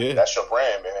brand, man. Yeah. That's your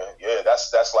brand, man. Yeah,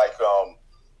 that's like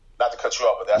not to cut you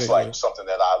off, but that's like something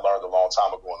that I learned a long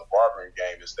time ago in the barbering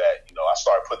game, is that, I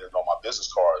started putting it on my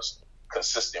business cards,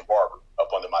 consistent barber,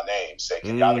 up under my name, said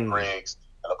Kenyatta Griggs,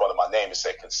 and up under my name it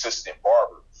said consistent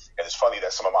barber. And it's funny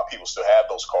that some of my people still have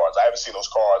those cards. I haven't seen those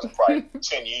cards in probably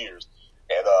 10 years.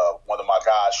 And one of my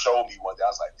guys showed me one day. I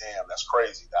was like, damn, that's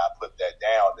crazy that I put that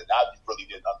down. And I really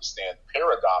didn't understand the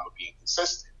paradigm of being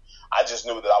consistent. I just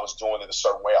knew that I was doing it a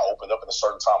certain way. I opened up at a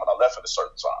certain time and I left at a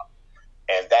certain time.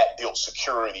 And that built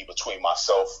security between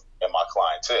myself and my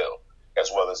clientele,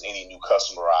 as well as any new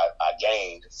customer I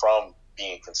gained from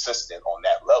being consistent on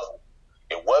that level.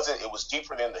 It was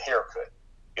deeper than the haircut.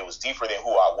 It was deeper than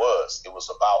who I was. It was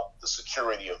about the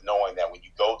security of knowing that when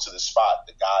you go to the spot,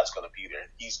 the guy's going to be there and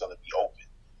he's going to be open.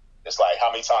 It's like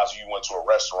how many times you went to a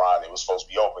restaurant and it was supposed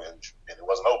to be open and it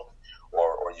wasn't open,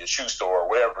 or your shoe store or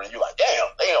whatever, and you're like, damn,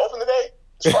 they ain't open today?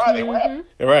 It's Friday, what happened?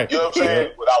 Right. You know what I'm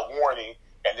saying? Without warning,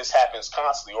 and this happens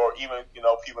constantly. Or even,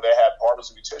 people that have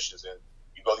barbers and beauticians, and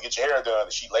you go to get your hair done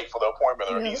and she's late for the appointment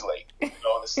or he's late. And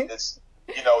it's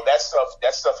that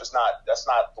stuff is that's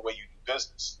not the way you do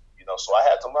business. So I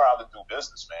had to learn how to do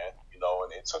business, man.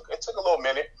 And it took a little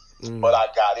minute, but I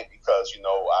got it because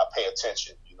I pay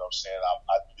attention. You know what I'm saying?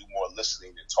 I do more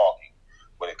listening than talking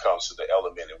when it comes to the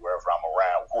element and whoever I'm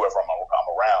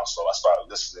around. So I started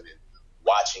listening and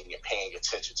watching and paying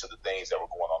attention to the things that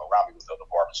were going on around me with other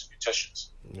barbers and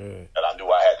beauticians. Yeah. And I knew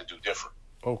I had to do different.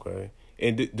 Okay.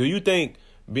 And do you think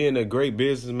being a great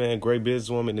businessman, great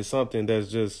businesswoman is something that's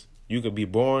just you could be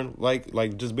born like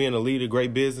just being a leader,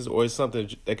 great business, or is something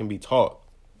that can be taught?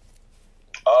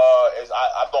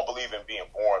 I don't believe in being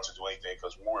born to do anything,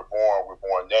 because when we're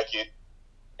born naked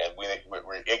and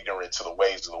we're ignorant to the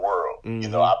ways of the world.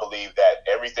 Mm-hmm. I believe that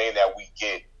everything that we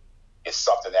get is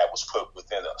something that was put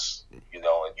within us, and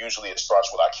usually it starts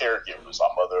with our caregivers,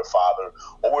 our mother or father,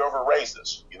 or whoever raised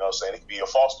us. You know what I'm saying? It could be a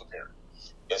foster parent.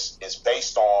 It's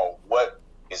based on what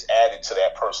is added to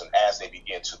that person as they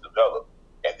begin to develop.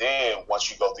 And then once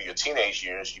you go through your teenage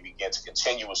years, you begin to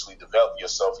continuously develop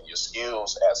yourself and your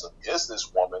skills as a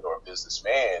businesswoman or a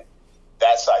businessman.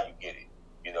 That's how you get it.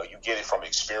 You know, you get it from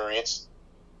experience,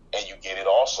 and you get it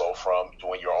also from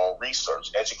doing your own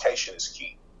research. Education is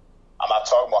key. I'm not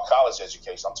talking about college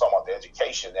education. I'm talking about the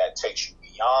education that takes you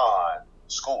beyond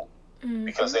school,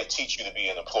 because they teach you to be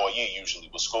an employee usually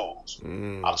with schools.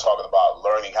 I'm talking about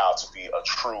learning how to be a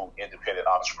true independent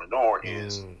entrepreneur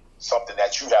is something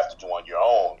that you have to do on your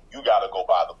own. You got to go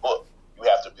by the book. You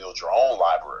have to build your own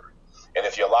library. And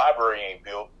if your library ain't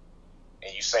built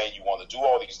and you saying you want to do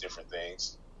all these different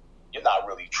things, you're not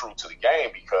really true to the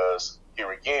game, because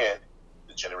here again,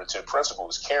 the generative principle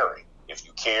is caring. If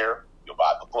you care, you'll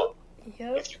buy the book.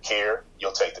 Yep. If you care,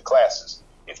 you'll take the classes.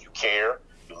 If you care,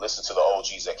 you listen to the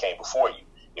OGs that came before you.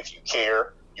 If you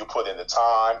care, you put in the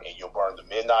time and you'll burn the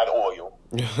midnight oil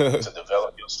to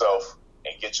develop yourself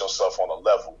and get yourself on a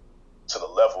level, to the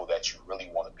level that you really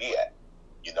want to be at.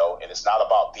 You know, and it's not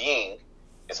about being,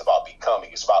 it's about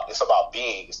becoming. It's about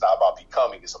being. It's not about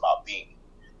becoming, it's about being.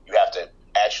 You have to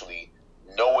actually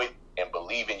know it and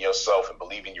believe in yourself and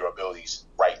believe in your abilities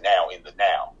right now, in the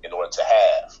now, in order to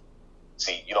have.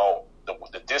 See, you know,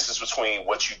 the distance between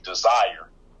what you desire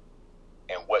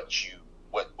and what you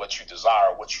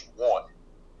desire, what you want,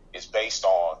 is based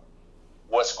on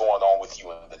what's going on with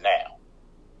you in the now.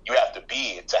 You have to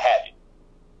be it to have it.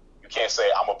 You can't say,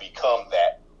 I'm going to become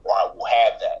that or I will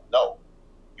have that. No.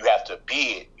 You have to be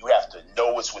it. You have to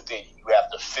know it's within you. You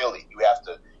have to feel it. You have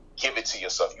to give it to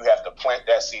yourself. You have to plant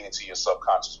that seed into your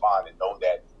subconscious mind and know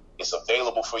that it's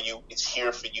available for you. It's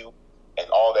here for you. And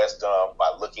all that's done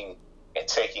by looking and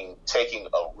taking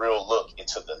a real look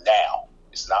into the now.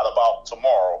 It's not about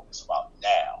tomorrow. It's about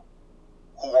now.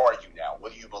 Who are you now?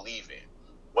 What do you believe in?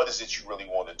 What is it you really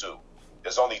want to do?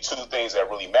 There's only two things that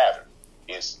really matter.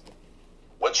 Is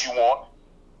what you want,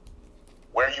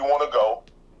 where you want to go,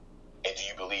 and do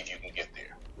you believe you can get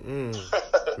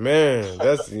there? Man,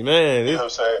 that's you know what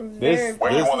I'm saying?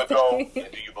 Where you want to go, and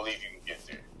do you believe you can get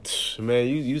there? Man,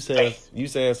 you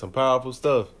saying some powerful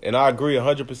stuff, and I agree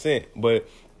 100%. But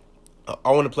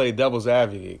I want to play devil's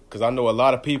advocate, because I know a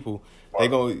lot of people a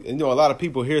lot of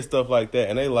people hear stuff like that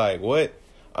and they like, what?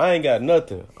 I ain't got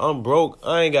nothing. I'm broke.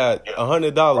 I ain't got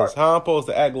 $100. Right. How I'm supposed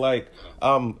to act like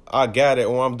I got it,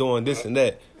 or I'm doing this and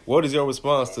that? What is your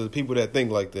response to the people that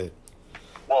think like that?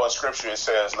 Well, in scripture it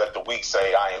says, let the weak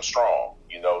say I am strong,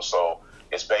 you know, so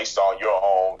it's based on your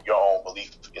own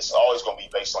belief. It's always going to be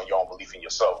based on your own belief in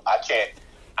yourself. I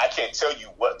can't tell you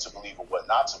what to believe or what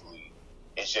not to believe.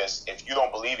 It's just, if you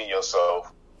don't believe in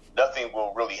yourself, nothing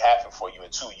will really happen for you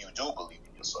until you do believe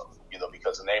in yourself, you know,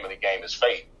 because the name of the game is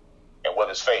faith. And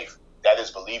what is faith? That is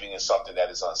believing in something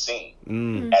that is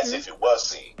unseen, as if it was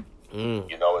seen.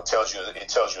 You know, it tells you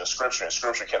in scripture, and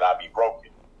scripture cannot be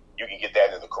broken. You can get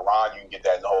that in the Quran, you can get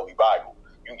that in the Holy Bible,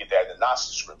 you can get that in the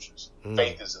Gnostic scriptures.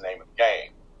 Faith is the name of the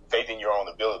game. Faith in your own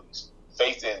abilities.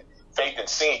 Faith in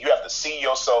seeing. You have to see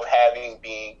yourself having,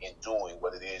 being, and doing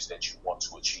what it is that you want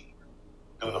to achieve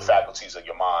through the faculties of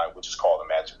your mind, which is called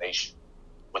imagination,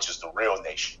 which is the real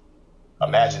nation.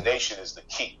 Imagination is the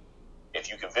key. If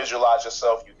you can visualize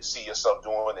yourself, you can see yourself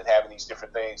doing and having these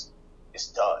different things, it's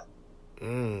done.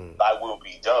 Thy will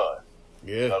be done.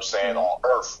 Yeah. You know what I'm saying? On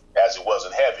earth as it was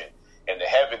in heaven. And the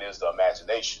heaven is the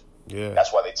imagination. Yeah.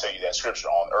 That's why they tell you that scripture,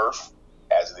 on earth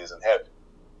as it is in heaven.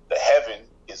 The heaven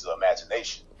is the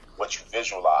imagination. What you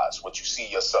visualize, what you see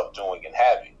yourself doing and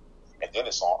having. And then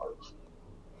it's on earth.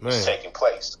 Man. It's taking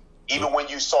place. Even when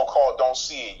you so-called don't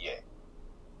see it yet.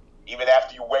 Even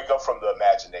after you wake up from the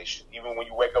imagination, even when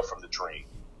you wake up from the dream,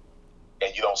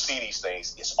 and you don't see these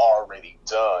things, it's already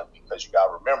done, because you got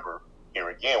to remember, here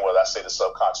again, what I say the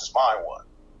subconscious mind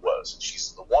was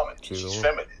she's the woman. She's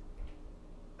feminine.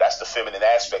 That's the feminine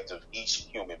aspect of each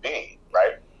human being,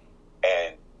 right?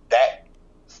 And that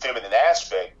feminine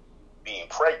aspect, being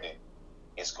pregnant,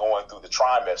 is going through the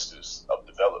trimesters of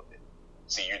development.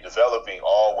 See, you're developing,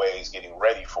 always getting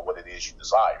ready for what it is you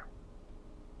desire.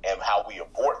 And how we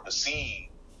abort the seed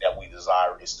that we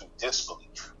desire is through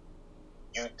disbelief.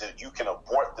 You can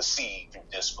abort the seed through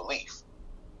disbelief.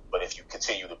 But if you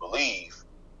continue to believe,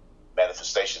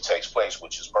 manifestation takes place,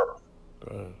 which is birth.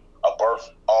 A birth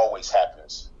always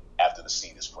happens after the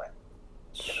seed is planted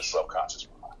in the subconscious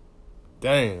mind.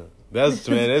 Damn, that's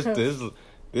man.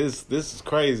 This is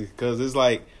crazy, because it's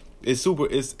like it's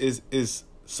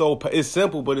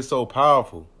simple, but it's so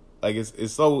powerful. Like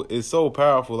it's so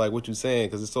powerful, like what you're saying,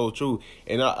 because it's so true.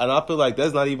 And I feel like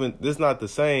that's not the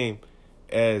same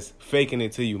as faking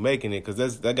it till you making it,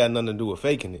 because that got nothing to do with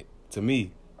faking it to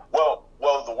me. Well,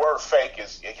 the word fake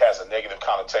it has a negative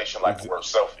connotation, like the word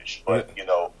selfish. But you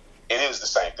know, it is the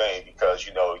same thing because,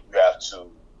 you have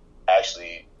to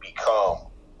actually become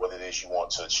what it is you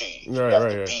want to achieve. You have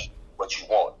to be what you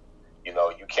want. You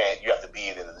have to be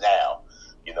it in the now.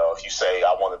 If you say,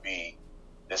 I want to be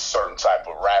this certain type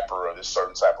of rapper or this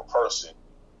certain type of person,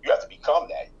 you have to become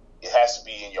that. It has to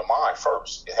be in your mind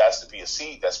first. It has to be a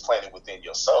seed that's planted within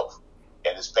yourself.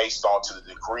 And it's based on to the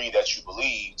degree that you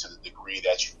believe, to the degree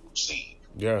that you receive.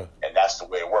 Yeah. And that's the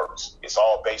way it works. It's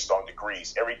all based on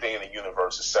degrees. Everything in the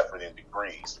universe is separate in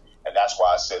degrees. And that's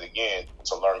why I said, again,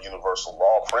 to learn universal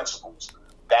law principles,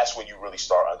 that's when you really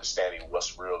start understanding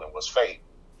what's real and what's fake.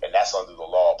 And that's under the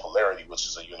law of polarity, which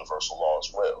is a universal law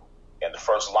as well. And the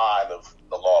first line of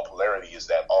the law of polarity is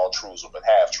that all truths are but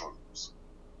half-truths.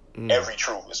 Every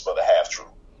truth is but a half-truth.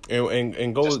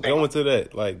 And go into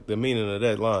that, like the meaning of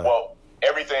that line. Well,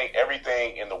 everything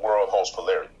in the world holds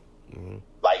polarity. Mm-hmm.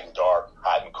 Light and dark,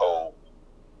 hot and cold,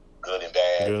 good and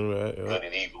bad, good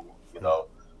and evil,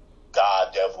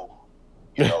 God, devil,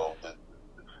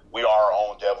 we are our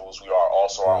own devils. We are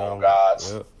also our own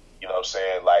gods. Yep. You know what I'm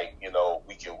saying? Like,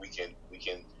 we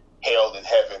can hell and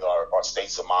heaven are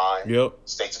states of mind,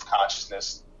 states of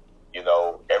consciousness.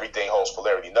 Everything holds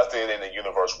polarity. Nothing in the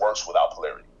universe works without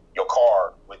polarity. Your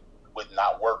car would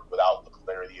not work without the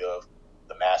polarity of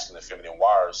the masculine and feminine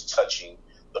wires touching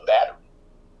the battery.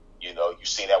 You've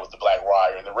seen that with the black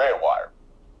wire and the red wire.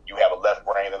 You have a left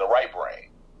brain and a right brain.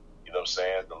 You know what I'm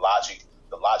saying?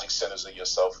 The logic centers of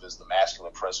yourself is the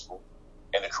masculine principle,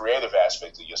 and the creative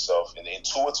aspect of yourself and the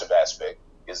intuitive aspect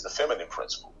is the feminine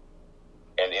principle.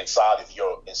 And inside of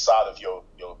your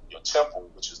temple,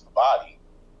 which is the body,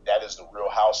 that is the real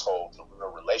household, the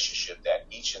real relationship that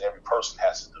each and every person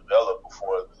has to develop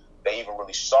before they even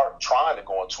really start trying to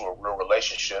go into a real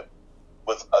relationship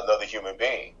with another human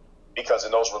being. Because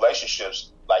in those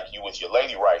relationships, like you with your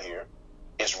lady right here,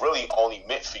 it's really only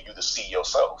meant for you to see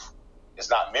yourself. It's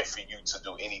not meant for you to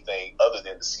do anything other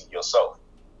than to see yourself,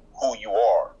 who you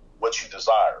are, what you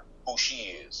desire, who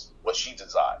she is, what she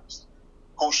desires,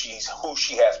 who she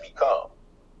has become.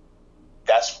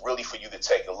 That's really for you to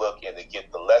take a look and to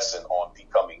get the lesson on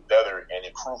becoming better and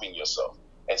improving yourself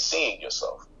and seeing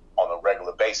yourself on a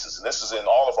regular basis. And this is in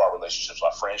all of our relationships,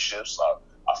 our friendships, our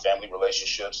family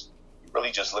relationships. You're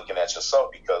really just looking at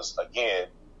yourself because, again,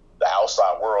 the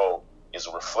outside world is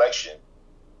a reflection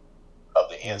of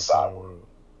the inside world.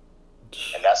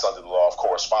 And that's under the law of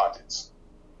correspondence.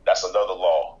 That's another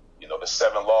law. There's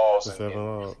 7 laws.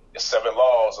 There's 7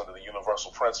 laws under the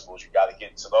universal principles. You got to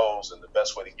get into those, and the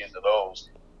best way to get into those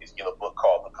is get a book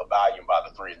called The Kabbalion by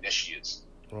the 3 Initiates.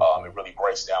 It really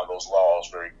breaks down those laws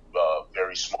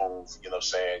very smooth. You know what I'm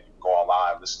saying? You can go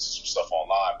online, listen to some stuff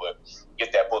online, but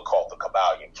get that book called The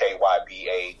Kabbalion,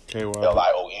 Kybalion.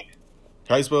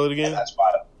 How you spell it again? And that's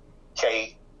by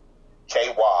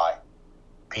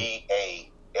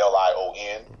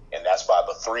Kybalion, and that's by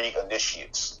the 3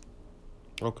 Initiates.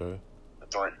 Okay.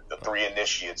 The three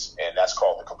initiates, and that's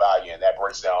called the Kabbalion. That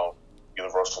breaks down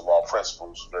universal law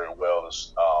principles very well.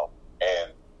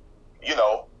 And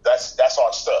that's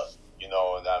our stuff. And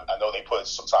I know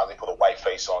sometimes they put a white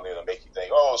face on it and make you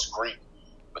think, oh, it's Greek.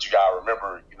 But you gotta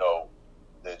remember,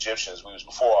 the Egyptians, we was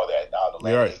before all that, out of the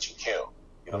land of ancient kill.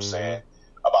 You know what I'm saying?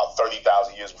 About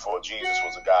 30,000 years before Jesus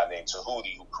was a guy named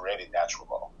Tahuti who created natural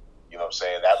law. You know what I'm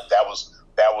saying?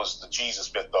 That was the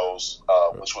Jesus mythos,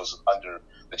 which was under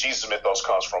the Jesus mythos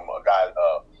comes from a guy,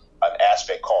 an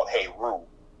aspect called Heru,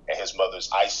 and his mother's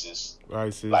Isis.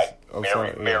 Like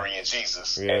Mary and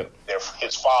Jesus. Yeah. And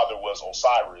his father was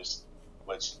Osiris,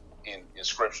 which in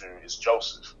scripture is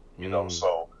Joseph.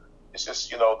 So it's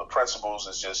just, the principles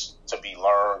is just to be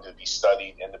learned, to be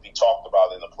studied, and to be talked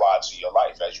about and applied to your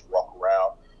life as you walk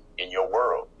around in your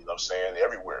world. You know what I'm saying?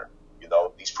 Everywhere.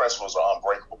 These principles are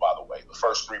unbreakable, by the way. The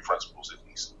first 3 principles, at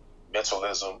least.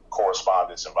 Mentalism,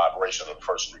 correspondence, and vibration are the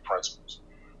first 3 principles.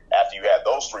 After you have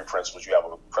those 3 principles, you have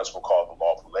a principle called the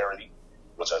law of polarity,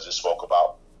 which I just spoke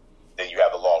about. Then you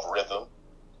have the law of rhythm.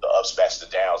 The ups match the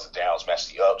downs match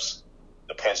the ups.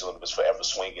 The pendulum is forever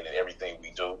swinging in everything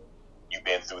we do. You've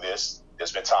been through this.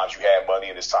 There's been times you had money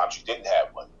and there's times you didn't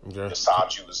have money. Okay. There's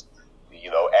times you was,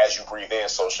 as you breathe in,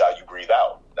 so shall you breathe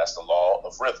out. That's the law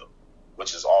of rhythm,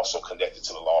 which is also connected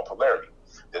to the law of polarity.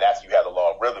 Then after you have the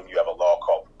law of rhythm, you have a law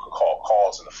called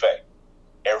cause and effect.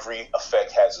 Every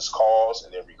effect has its cause,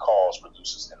 and every cause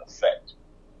produces an effect.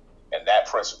 And that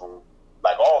principle,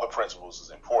 like all the principles,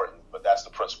 is important, but that's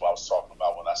the principle I was talking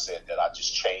about when I said that I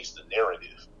just changed the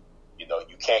narrative.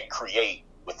 You can't create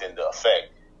within the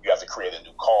effect. You have to create a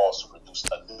new cause to produce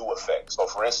a new effect. So,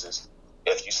 for instance,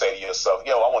 if you say to yourself,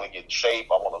 I want to get in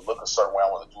shape, I want to look a certain way, I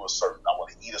want to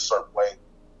eat a certain way,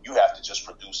 you have to just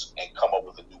produce and come up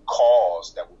with a new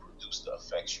cause that will produce the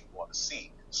effects you want to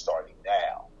see starting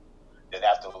now. Then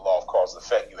after the law of cause and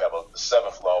effect, you have the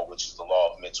seventh law, which is the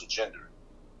law of mental gender.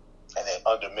 And then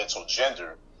under mental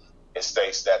gender, it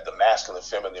states that the masculine and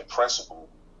feminine principle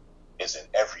is in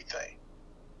everything.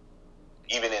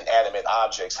 Even inanimate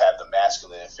objects have the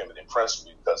masculine and feminine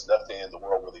principle, because nothing in the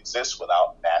world will exist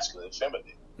without masculine and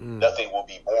feminine. Nothing will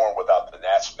be born without the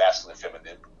masculine and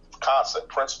feminine concept,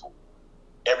 principle.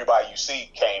 Everybody you see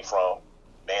came from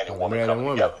man and woman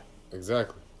coming together.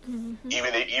 Exactly. Mm-hmm.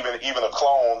 Even a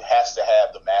clone has to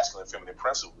have the masculine and feminine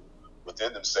principle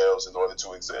within themselves in order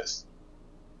to exist,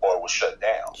 or it will shut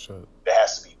down. Sure. There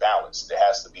has to be balance. There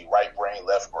has to be right brain,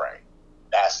 left brain,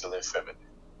 masculine, feminine.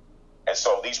 And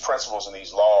so these principles and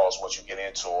these laws, once you get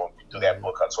into them, through that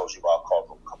book I told you about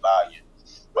called Kabbalion,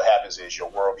 what happens is your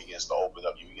world begins to open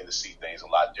up. You begin to see things a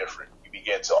lot different. You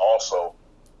begin to also,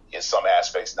 in some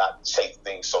aspects, not take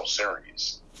things so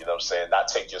serious. You know what I'm saying? Not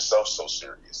take yourself so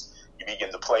serious. You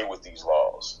begin to play with these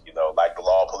laws, you know, like the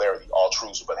law of polarity, all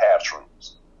truths but half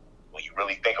truths. When you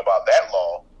really think about that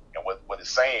law, and what it's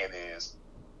saying is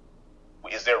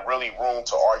there really room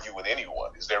to argue with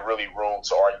anyone? Is there really room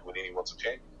to argue with anyone's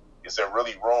opinion? Is there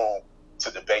really room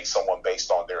to debate someone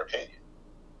based on their opinion?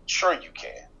 Sure you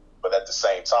can, but at the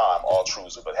same time, all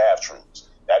truths are but half truths.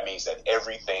 That means that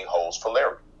everything holds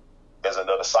polarity. There's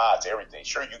another side to everything.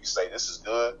 Sure, you can say this is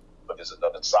good, but there's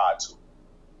another side to it.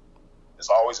 There's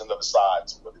always another side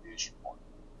to what it is you want.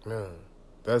 Man,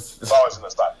 there's always another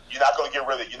side. You're not going to get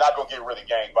rid of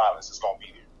gang violence. It's going to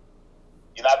be there.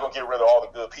 You're not going to get rid of all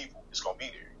the good people. It's going to be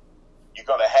there. You're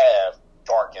going to have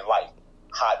dark and light,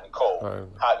 hot and cold. Right.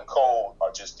 Hot and cold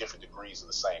are just different degrees of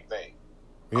the same thing.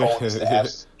 Cold is the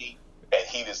absence of heat, and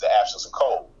heat is the absence of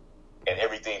cold. And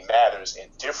everything matters and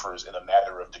differs in a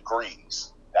matter of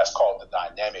degrees. That's called the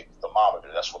dynamic thermometer.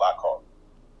 That's what I call it.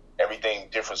 Everything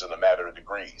differs in a matter of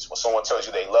degrees. When someone tells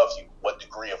you they love you, what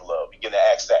degree of love? You begin to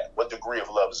ask that. What degree of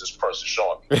love is this person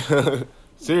showing me?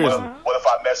 Seriously. What if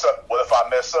I mess up? What if I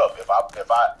mess up? If I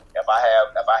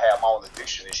have my own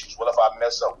addiction issues, what if I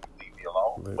mess up? Will you leave me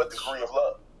alone? What degree of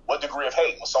love? What degree of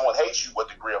hate? When someone hates you, what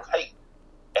degree of hate?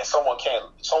 And someone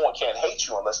can't hate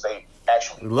you unless they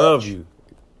actually love you.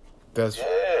 That's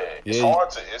it's hard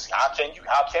to. How can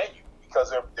you? Because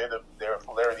they're a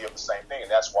polarity of the same thing, and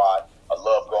that's why a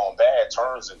love gone bad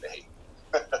turns into hate.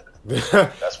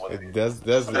 That's what it is.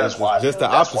 That's why just the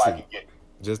opposite.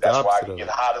 That's why I can get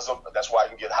hot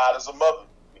as a mother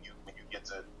when you get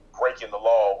to breaking the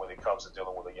law when it comes to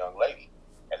dealing with a young lady,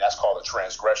 and that's called a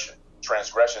transgression.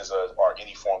 Transgressions are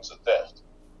any forms of theft,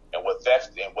 and what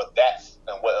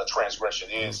a transgression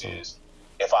is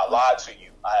if I lied to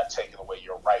you, I have taken away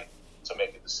your right to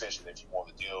make a decision if you want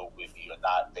to deal with me or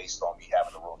not, based on me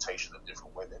having a rotation of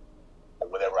different women or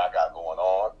whatever I got going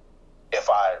on. If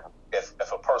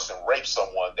a person rapes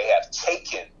someone, they have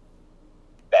taken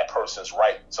that person's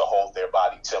right to hold their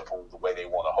body temple the way they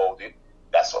want to hold it.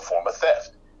 That's a form of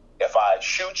theft. If I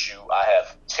shoot you, I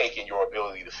have taken your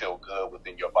ability to feel good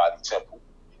within your body temple.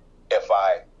 If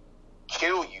I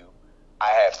kill you, I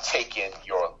have taken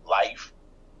your life.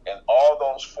 And all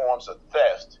those forms of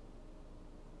theft,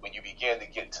 when you begin to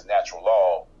get into natural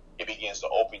law, it begins to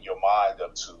open your mind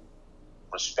up to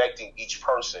respecting each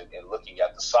person and looking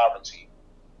at the sovereignty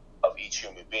of each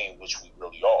human being, which we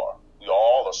really are. We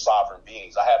all are sovereign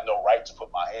beings. I have no right to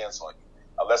put my hands on you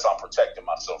unless I'm protecting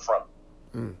myself from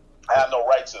you. I have no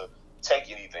right to take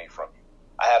anything from you.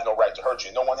 I have no right to hurt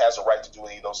you. No one has a right to do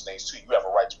any of those things to you. You have a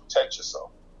right to protect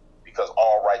yourself, because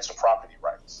all rights are property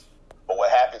rights. But what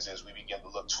happens is we begin to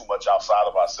look too much outside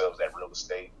of ourselves at real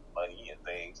estate, money, and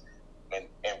things. And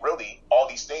really, all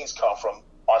these things come from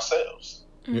ourselves.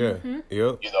 Yeah. Mm-hmm.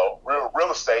 Yep. You know,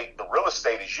 real estate, the real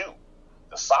estate is you.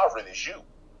 The sovereign is you.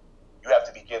 You have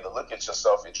to begin to look at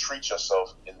yourself and treat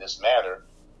yourself in this manner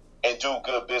and do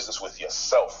good business with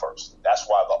yourself first. That's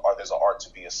why there's an art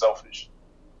to being selfish.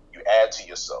 You add to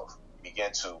yourself. You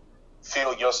begin to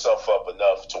fill yourself up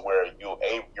enough to where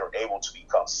you're able to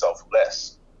become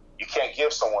selfless. You can't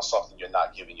give someone something you're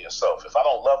not giving yourself. If I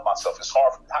don't love myself, it's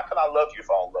hard for me. How can I love you if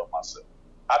I don't love myself?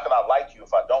 How can I like you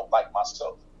if I don't like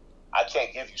myself? I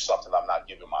can't give you something I'm not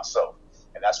giving myself.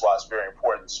 And that's why it's very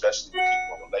important, especially with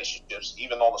people in relationships,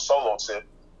 even on the solo tip,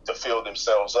 to fill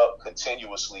themselves up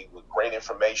continuously with great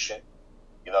information.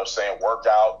 You know what I'm saying? Work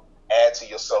out, add to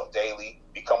yourself daily,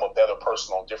 become a better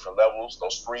person on different levels.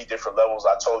 Those 3 different levels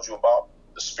I told you about,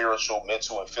 the spiritual,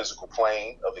 mental, and physical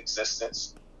plane of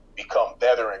existence. Become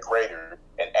better and greater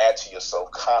and add to yourself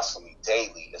constantly,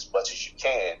 daily, as much as you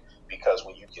can, because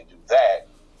when you can do that,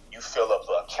 you fill up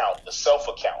the self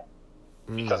account.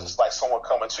 Because it's like someone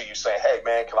coming to you saying, hey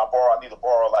man, can I borrow? I need to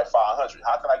borrow like $500.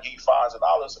 How can I give you $500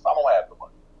 if I don't have the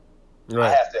money? Right. I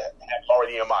have to have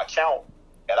already in my account,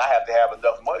 and I have to have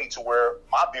enough money to where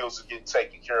my bills are getting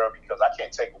taken care of, because I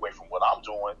can't take away from what I'm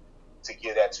doing to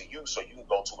give that to you so you can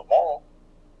go to the mall.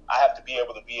 I have to be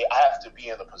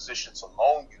in a position to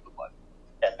loan you the money.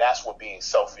 And that's what being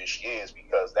selfish is,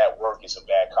 because that word is a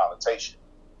bad connotation.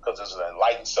 Because there's an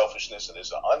enlightened selfishness and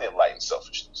there's an unenlightened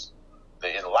selfishness.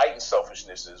 The enlightened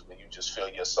selfishness is when you just fill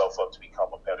yourself up to become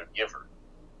a better giver.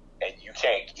 And you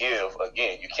can't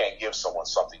give someone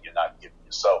something you're not giving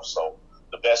yourself. So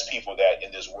the best people that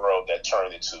in this world that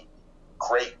turn into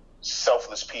great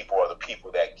selfless people are the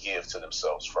people that give to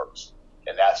themselves first.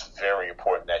 And that's very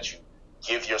important, that you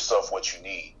give yourself what you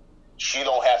need. She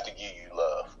don't have to give you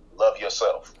love. Love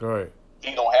yourself. Right.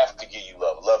 He don't have to give you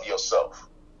love. Love yourself.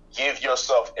 Give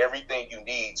yourself everything you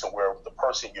need to where the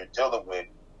person you're dealing with,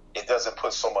 it doesn't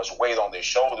put so much weight on their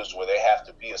shoulders where they have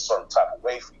to be a certain type of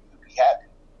way for you to be happy.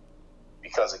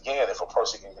 Because again, if a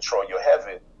person can control your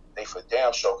heaven, they for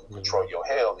damn sure can control your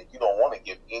hell, and you don't want to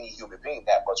give any human being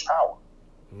that much power.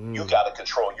 You got to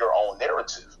control your own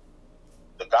narrative.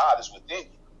 The God is within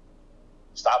you.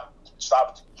 Stop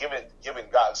giving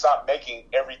God. Stop making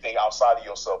everything outside of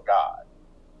yourself God.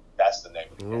 That's the name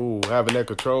of the game. Ooh, having that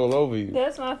control over you.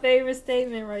 That's my favorite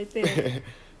statement right there.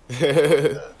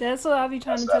 That's what I be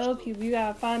trying to tell people. You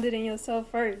gotta find it in yourself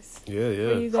first. Yeah.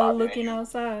 Before you go looking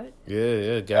outside.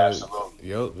 Yeah. Absolutely.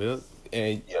 Yep.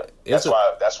 And yeah, that's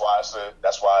why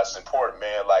it's important,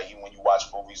 man. Like even when you watch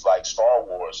movies like Star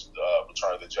Wars,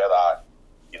 Return of the Jedi,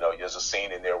 you know, there's a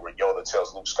scene in there where Yoda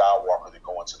tells Luke Skywalker to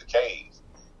go into the cave.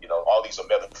 You know, all these are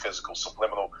metaphysical,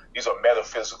 subliminal. These are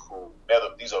metaphors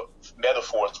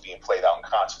being played out in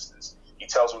consciousness. He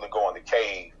tells him to go in the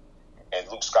cave, and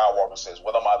Luke Skywalker says,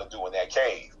 "What am I to do in that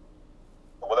cave?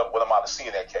 What am I to see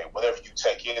in that cave? Whatever you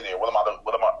take in there, what am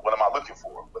I looking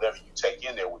for? Whatever you take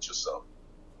in there with yourself."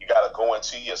 You got to go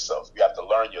into yourself. You have to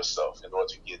learn yourself in order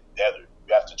to get better.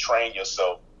 You have to train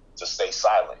yourself to stay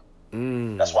silent.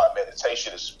 That's why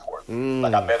meditation is important.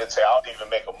 Like I meditate, I don't even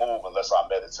make a move unless I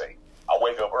meditate. I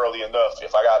wake up early enough.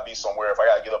 If I got to be somewhere, if I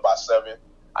got to get up by 7,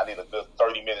 I need a good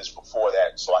 30 minutes before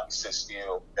that so I can sit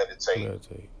still, meditate.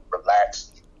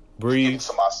 Relax, breathe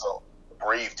into myself,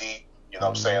 breathe deep. You know what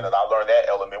I'm saying? And I learned that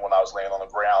element when I was laying on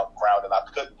the ground and I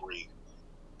couldn't breathe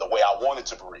the way I wanted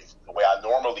to breathe, the way I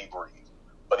normally breathe.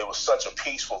 But it was such a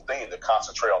peaceful thing to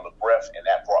concentrate on the breath, and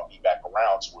that brought me back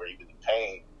around to where even the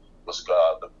pain was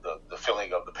the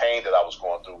feeling of the pain that I was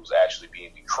going through was actually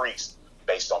being decreased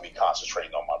based on me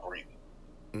concentrating on my breathing.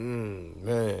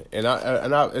 Man, and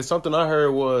I it's something I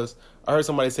heard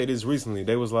somebody say this recently.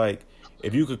 They was like,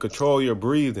 if you could control your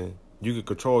breathing, you could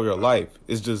control your life.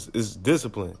 It's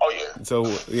discipline. Oh yeah. So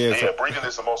breathing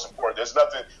is the most important. There's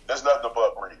nothing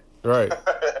but breathing. Right.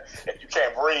 If you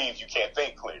can't breathe, you can't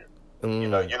think clear. You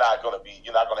know, you're not gonna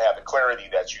have the clarity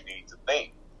that you need to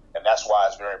think. And that's why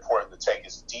it's very important to take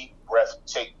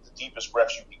take the deepest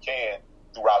breaths you can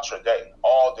throughout your day,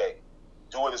 all day.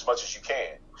 Do it as much as you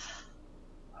can.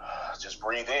 Just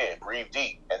breathe in, breathe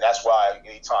deep. And that's why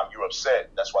anytime you're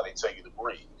upset, that's why they tell you to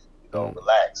breathe. You know,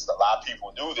 relax. A lot of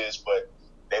people do this, but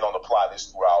they don't apply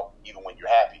this throughout, even when you're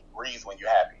happy. Breathe when you're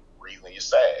happy. Breathe when you're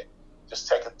sad.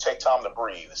 Just take time to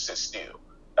breathe and sit still.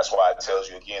 That's why it tells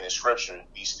you again in Scripture,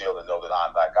 be still and know that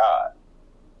I'm thy God.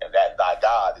 And that thy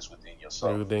God is within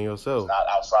yourself. Within yourself. It's not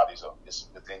outside of yourself. It's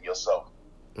within yourself.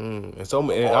 And so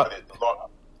many. I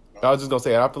was just gonna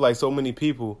say, I feel like so many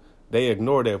people, they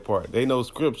ignore that part. They know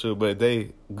Scripture, but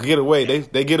they get away.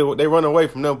 They run away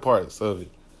from them parts of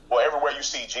it. Well, everywhere you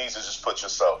see Jesus, just put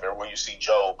yourself. Everywhere you see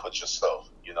Job, put yourself.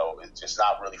 You know, it's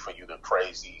not really for you to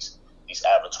praise these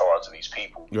avatars and these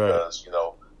people, because you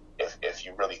know, if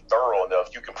you're really thorough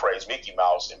enough, you can praise Mickey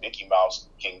Mouse, and Mickey Mouse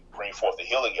can bring forth the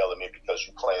healing element because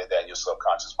you planted that in your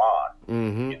subconscious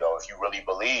mind. You know, if you really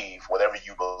believe whatever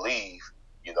you believe,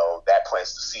 you know, that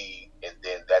plants the seed, and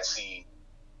then that seed,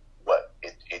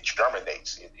 it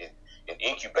germinates, it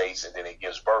incubates, and then it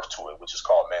gives birth to it, which is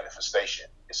called manifestation.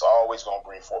 It's always going to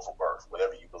bring forth a birth,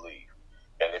 whatever you believe.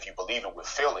 And if you believe it with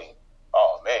feeling,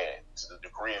 oh man, to the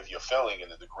degree of your feeling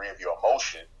and the degree of your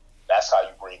emotion, that's how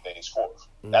you bring things forth.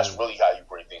 That's really how you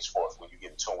bring things forth, when you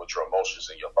get in tune with your emotions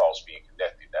and your thoughts being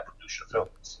connected, that produce your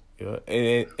feelings. Yeah,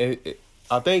 and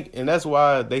I think, and that's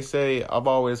why they say, I've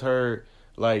always heard,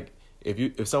 like,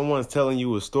 if someone's telling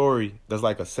you a story that's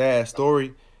like a sad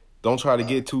story, don't try to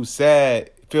get too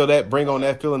sad. Bring on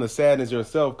that feeling of sadness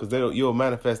yourself, because you'll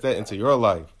manifest that into your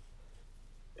life.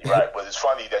 Right, but it's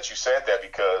funny that you said that,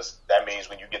 because that means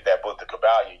when you get that book, The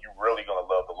Kabbalion, you're really going to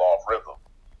love the law of rhythm.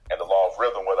 And the law of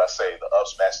rhythm, what I say, the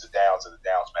ups match the downs and the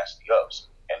downs match the ups.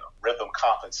 And rhythm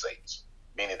compensates,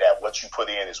 meaning that what you put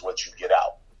in is what you get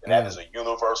out. And that is a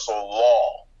universal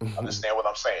law Understand what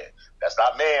I'm saying? That's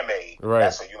not man-made. Right.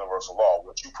 That's a universal law.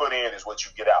 What you put in is what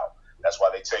you get out. That's why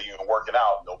they tell you in working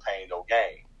out, no pain, no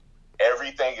gain.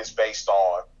 Everything is based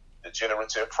on the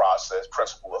generative process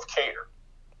principle of care.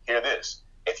 Hear this.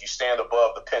 If you stand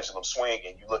above the pendulum swing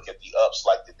and you look at the ups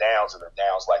like the downs and the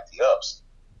downs like the ups,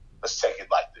 let's take it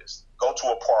like this. Go to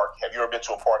a park. Have you ever been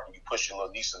to a park and you push your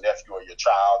little niece or nephew or your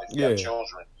child, if you have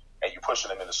children, and you're pushing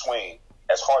them in the swing?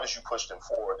 As hard as you push them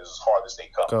forward is as hard as they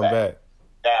come back.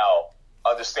 Now,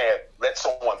 understand, let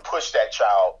someone push that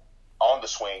child on the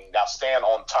swing. Now stand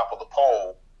on top of the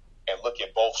pole and look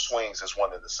at both swings as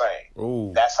one and the same.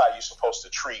 Ooh. That's how you're supposed to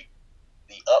treat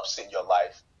the ups in your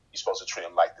life. You're supposed to treat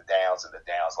them like the downs and the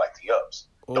downs like the ups.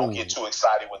 Ooh. Don't get too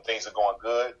excited when things are going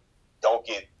good. Don't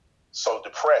get so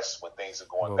depressed when things are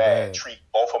going bad. Treat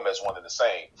both of them as one and the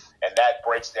same. And that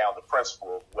breaks down the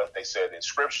principle of what they said in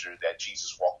Scripture, that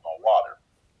Jesus walked on water.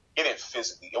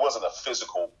 It wasn't a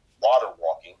physical water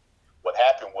walking. What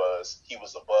happened was he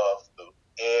was above the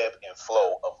ebb and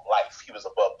flow of life. He was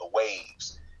above the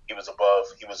waves. He was above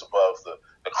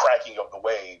the cracking of the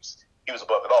waves. He was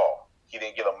above it all. He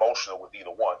didn't get emotional with either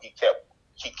one. He kept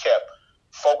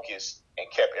focused and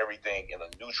kept everything in a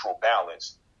neutral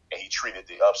balance, and he treated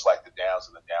the ups like the downs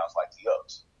and the downs like the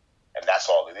ups. And that's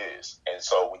all it is. And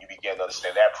so when you begin to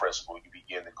understand that principle, you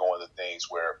begin to go into things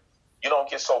where you don't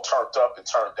get so turned up and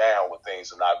turned down when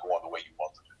things are not going the way you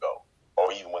want them to go,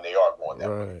 or even when they are going that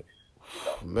way. You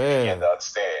know, man, you begin to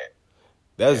understand.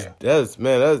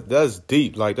 That's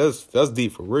deep. Like that's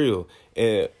deep for real.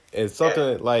 And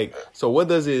something like, so what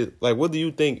do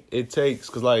you think it takes?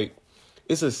 Cause like,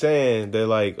 it's a saying that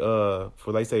like,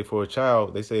 for a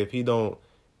child, they say if he don't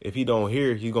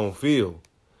hear, he gonna feel.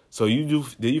 So do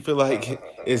you feel like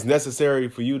it's necessary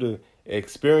for you to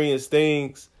experience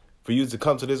things for you to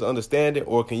come to this understanding,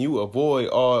 or can you avoid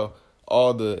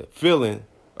all the feeling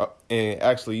and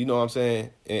actually, you know what I'm saying,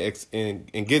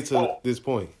 and get to this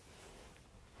point?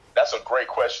 That's a great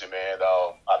question, man.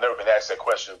 I've never been asked that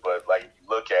question, but like, if you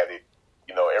look at it,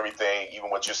 you know, everything,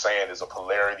 even what you're saying, is a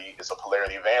polarity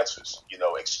of answers. You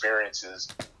know, experiences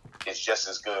is just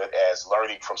as good as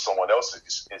learning from someone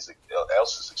else's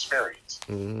experience.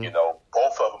 Mm-hmm. You know,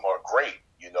 both of them are great.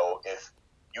 You know, if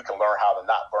you can learn how to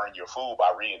not burn your food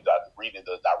by reading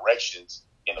the directions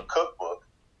in a cookbook,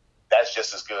 that's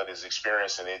just as good as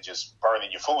experiencing it just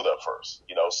burning your food up first.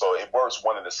 You know, so it works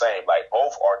one and the same. Like,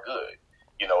 both are good.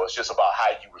 You know, it's just about how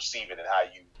you receive it and how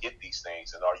you get these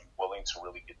things, and are you willing to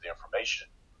really get the information?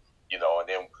 You know, and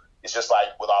then it's just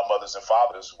like with our mothers and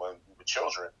fathers when we were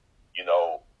children. You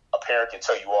know, a parent can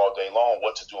tell you all day long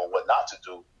what to do and what not to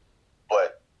do,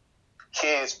 but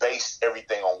kids base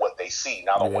everything on what they see,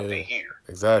 not on what they hear.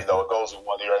 Exactly. You know, it goes in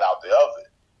one ear and out the other.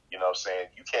 You know what I'm saying?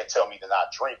 You can't tell me to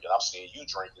not drink, and I'm seeing you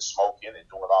drinking, smoking, and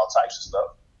doing all types of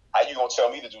stuff. How you gonna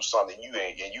tell me to do something you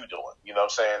ain't and you doing? You know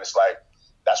what I'm saying? It's like,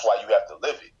 that's why you have to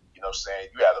live it. You know what I'm saying?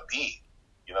 You have to be it.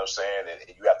 You know what I'm saying?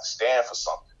 And you have to stand for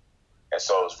something. And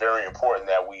so it's very important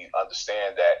that we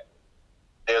understand that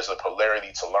there's a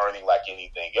polarity to learning like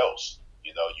anything else.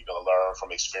 You know, you're going to learn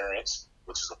from experience,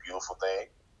 which is a beautiful thing.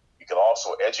 You can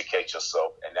also educate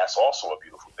yourself, and that's also a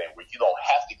beautiful thing, where you don't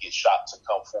have to get shot to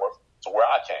come forth to where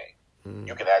I came. Mm.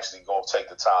 You can actually go take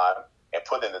the time and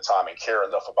put in the time and care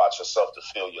enough about yourself to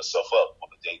fill yourself up on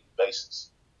a daily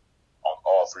basis on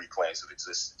all three planes of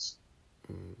existence.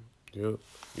 Yep.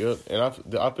 And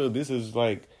I feel this is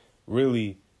like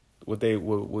really what they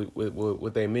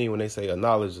mean when they say a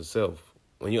knowledge of self.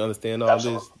 When you understand all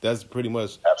this, that's pretty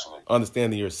much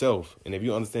understanding yourself. And if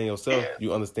you understand yourself,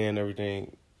 you understand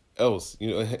everything else. You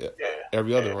know,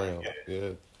 every other realm. Yeah.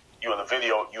 You in the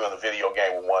video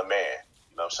game with one man.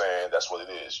 You know what I'm saying? That's what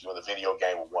it is. You're in the video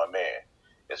game with one man.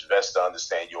 It's best to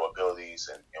understand your abilities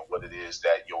and what it is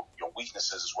that your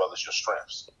weaknesses as well as your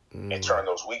strengths, and turn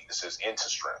those weaknesses into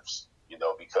strengths. You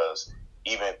know, because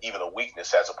even a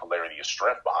weakness has a polarity of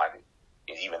strength behind it,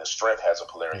 and even a strength has a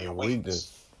polarity of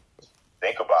weakness.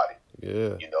 Think about it.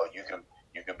 Yeah. You know, you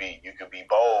can be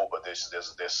bold, but there's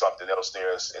something else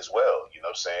there as well. You know what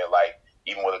I'm saying? Like,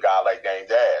 even with a guy like Dame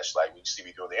Dash, like when you see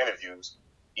me doing the interviews,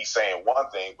 he's saying one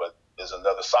thing, but there's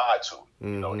another side to it.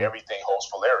 Mm-hmm. You know, everything holds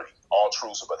polarity. All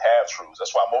truths are but half truths.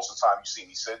 That's why most of the time you see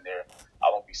me sitting there,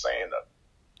 I don't be saying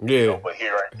nothing. Yeah. You know, but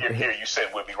here you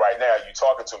sitting with me right now, you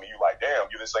talking to me, you like, damn,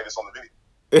 you didn't say this on the video.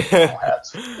 You don't have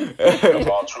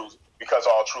to. Because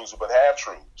all truths are but half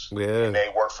truths. Yeah. It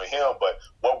may work for him, but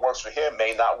what works for him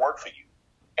may not work for you.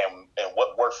 And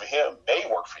what worked for him may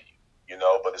work for you. You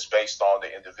know, but it's based on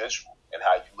the individual and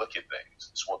how you look at things.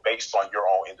 It's based on your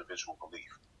own individual belief.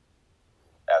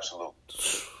 Absolutely.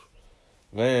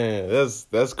 Man,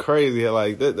 that's crazy.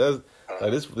 Like that's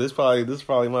Like this is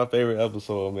probably my favorite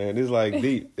episode, man. It's like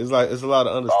deep. It's a lot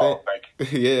of understanding. Oh,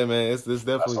 thank you. Yeah, man. It's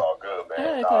definitely. That's all good, man.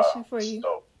 I had a question for you.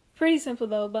 So, Pretty simple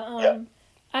though, but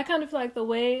I kind of feel like the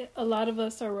way a lot of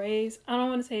us are raised, I don't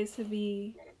want to say it's to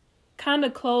be kind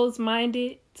of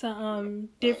closed-minded to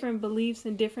different beliefs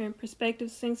and different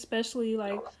perspectives, especially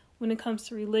like when it comes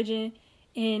to religion.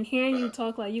 And hearing you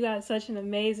talk, like you got such an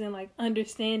amazing like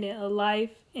understanding of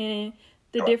life and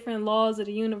the different laws of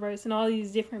the universe and all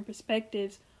these different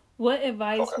perspectives. What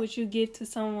advice would you give to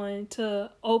someone to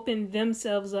open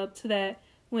themselves up to that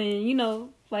when, you know,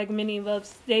 like many of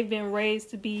us, they've been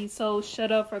raised to be so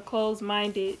shut up or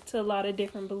closed-minded to a lot of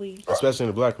different beliefs? Especially in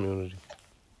the Black community.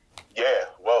 Yeah,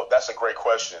 well, that's a great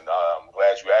question. I'm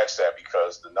glad you asked that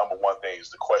because the number one thing is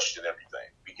to question everything.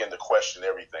 Begin to question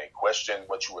everything. Question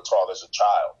what you were taught as a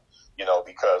child. You know,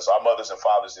 because our mothers and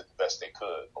fathers did the best they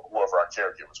could, or whoever our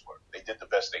caregivers were. They did the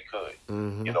best they could,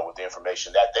 you know, with the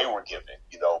information that they were given,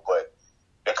 you know. But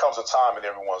there comes a time in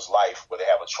everyone's life where they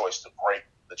have a choice to break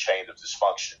the chain of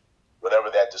dysfunction, whatever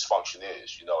that dysfunction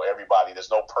is. You know, there's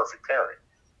no perfect parent.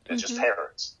 They're just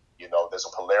parents. You know, there's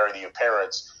a polarity of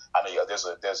parents. I mean, there's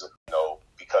a you know,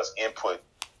 because input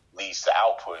leads to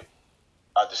output,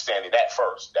 understanding that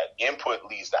first, that input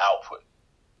leads to output,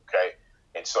 okay?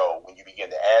 And so when you begin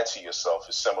to add to yourself,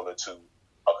 it's similar to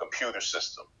a computer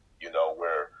system, you know,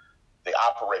 where the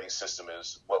operating system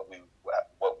is what we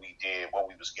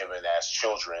was given as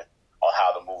children on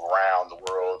how to move around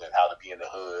the world and how to be in the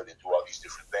hood and do all these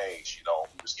different things. You know,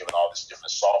 we was given all this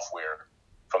different software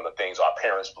from the things our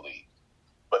parents believed.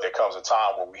 But there comes a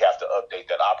time where we have to update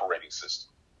that operating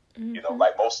system, you know,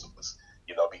 like most of us,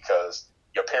 you know, because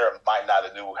your parent might not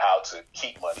have knew how to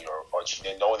keep money or she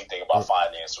didn't know anything about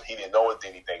finance or he didn't know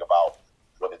anything about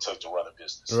what it took to run a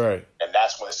business. Right. And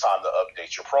that's when it's time to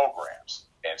update your programs.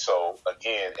 And so,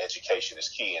 again, education is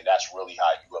key, and that's really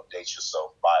how you update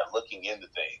yourself, by looking into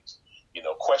things. You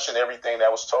know, question everything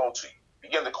that was told to you.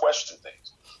 Begin to question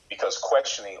things, because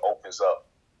questioning opens up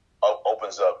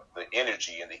the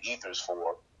energy and the ethers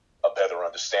for a better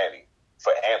understanding,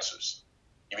 for answers.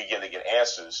 You begin to get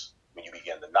answers when you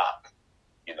begin to knock.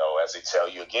 You know, as they tell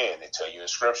you in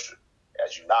Scripture,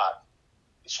 as you knock,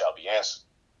 it shall be answered.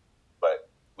 But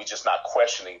we're just not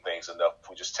questioning things enough.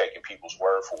 We're just taking people's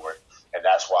word for it. And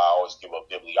that's why I always give a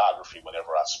bibliography whenever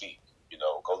I speak. You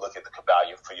know, go look at the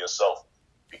Kabbalion for yourself,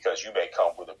 because you may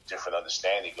come with a different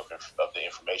understanding of the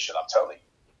information I'm telling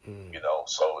you. You know,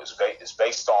 so it's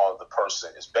based on the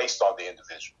person. It's based on the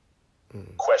individual.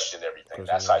 Question everything.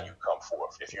 That's how you come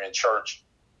forth. If you're in church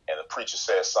and the preacher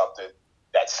says something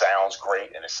that sounds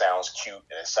great and it sounds cute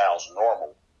and it sounds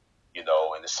normal, you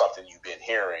know, and it's something you've been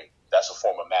hearing, that's a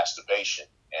form of masturbation.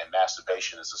 And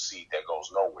masturbation is a seed that goes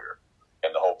nowhere.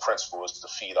 And the whole principle is to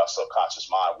feed our subconscious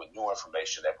mind with new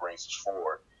information that brings us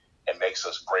forward and makes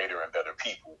us greater and better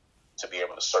people to be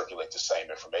able to circulate the same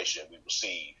information we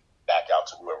receive back out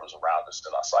to whoever's around us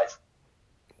in our cipher.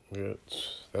 Yeah,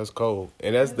 that's cold.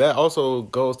 And that also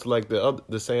goes to like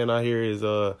the saying I hear is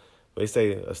they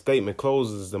say a statement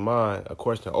closes the mind, a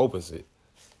question opens it.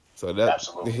 So that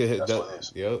absolutely, that's what it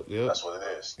is. Yep. That's what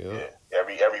it is. Yep. Yeah.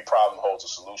 Every problem holds a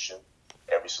solution.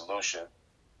 Every solution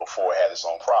before had its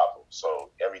own problem. So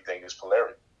everything is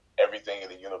polarity. Everything in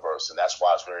the universe, and that's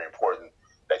why it's very important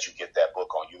that you get that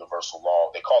book on universal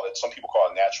law. Some people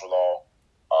call it natural law.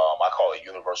 I call it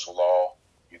universal law.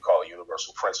 You call it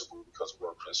universal principle, because the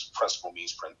word principle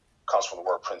comes from the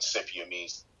word principia,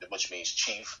 which means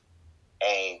chief,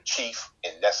 aim, chief,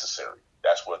 and necessary.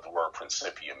 That's what the word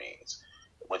principia means,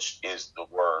 which is the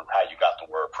word, how you got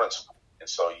the word principle. And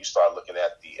so you start looking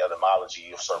at the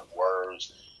etymology of certain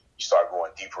words. You start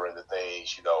going deeper into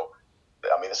things, you know.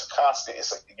 I mean, it's a constant.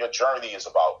 Your journey is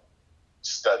about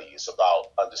study. It's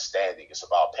about understanding. It's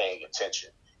about paying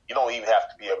attention. You don't even have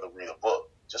to be able to read a book.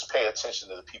 Just pay attention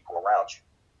to the people around you.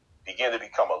 Begin to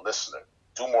become a listener.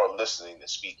 Do more listening than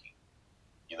speaking.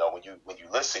 You know, when you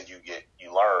listen, you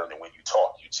learn, and when you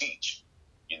talk, you teach.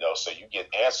 You know, so you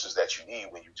get answers that you need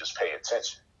when you just pay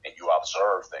attention and you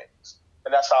observe things.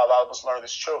 And that's how a lot of us learn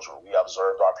as children. We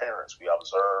observed our parents. We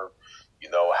observed, you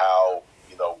know, how,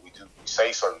 you know, we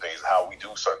say certain things, how we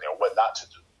do certain things, and what not to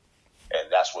do.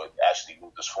 And that's what actually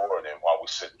moved us forward. And while we're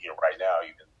sitting here right now,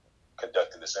 even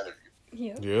conducting this interview.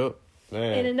 Yep.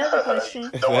 Man. And another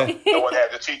question. no one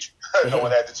had to teach you. No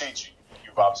one had to teach you.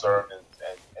 You've observed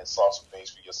and saw some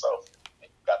things for yourself, and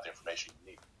you got the information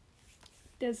you need.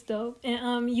 That's dope.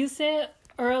 And you said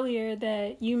earlier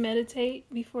that you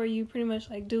meditate before you pretty much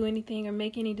like do anything or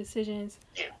make any decisions.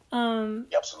 Yeah.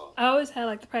 Absolutely. I always had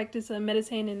like the practice of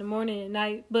meditating in the morning and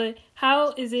night, but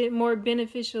how is it more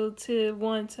beneficial to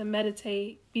want to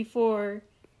meditate before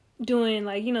doing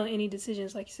any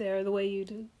decisions like you said or the way you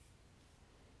do?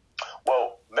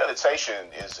 Well, meditation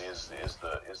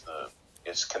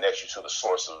connects you to the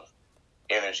source of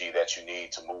energy that you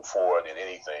need to move forward in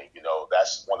anything.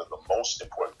 That's one of the most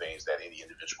important things that any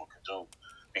individual can do,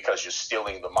 because you're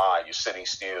stilling the mind. You're sitting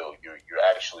still. You're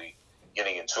actually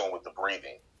getting in tune with the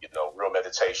breathing. Real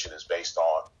meditation is based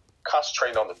on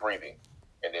concentrating on the breathing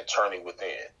and then turning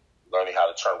within, learning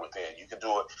how to turn within. You can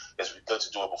do it. It's good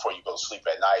to do it before you go to sleep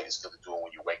at night. It's good to do it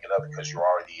when you're waking up, because you're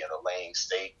already in a laying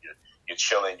state. You're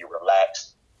chilling. You're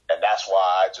relaxed. And that's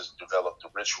why I just developed the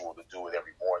ritual to do it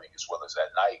every morning as well as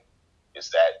at night. Is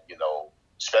that,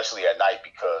 especially at night,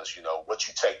 because, what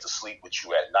you take to sleep with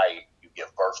you at night, you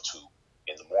give birth to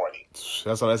in the morning.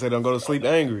 That's why I say don't go to sleep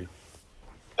angry.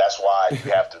 That's why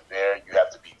you have to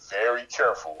be very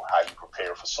careful how you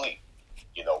prepare for sleep.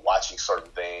 Watching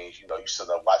certain things, you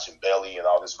sitting up watching Belly and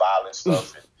all this violent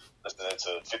stuff and listening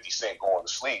to 50 Cent going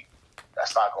to sleep.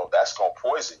 That's going to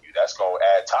poison you. That's going to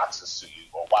add toxins to you.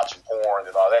 Or watching porn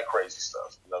and all that crazy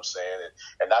stuff. You know what I'm saying?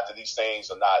 And not that these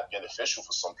things are not beneficial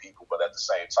for some people, but at the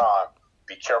same time,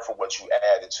 be careful what you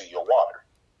add into your water.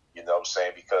 You know what I'm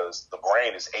saying? Because the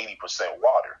brain is 80%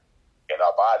 water. And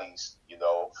our bodies,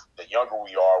 the younger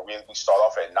we are, we start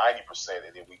off at 90%,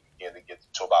 and then we begin to get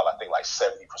to about, I think, like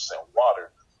 70%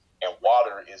 water. And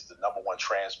water is the number one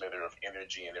transmitter of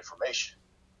energy and information.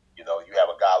 You have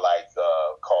a guy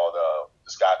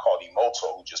this guy called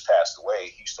Emoto, who just passed away.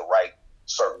 He used to write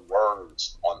certain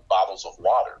words on bottles of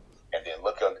water, and then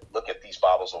look at these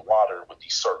bottles of water with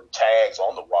these certain tags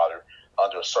on the water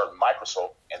under a certain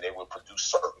microscope, and they would produce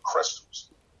certain crystals.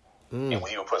 And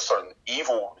when he would put certain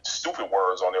evil, stupid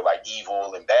words on there like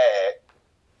evil and bad,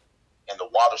 and the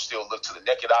water still looked to the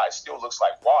naked eye, it still looks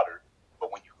like water,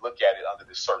 but when you look at it under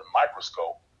this certain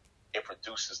microscope, it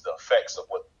produces the effects of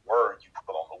what word you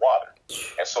put on the water.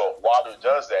 And so if water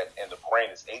does that, and the brain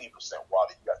is 80%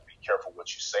 water, you have to be careful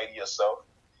what you say to yourself.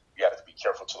 You have to be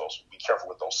careful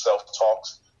with those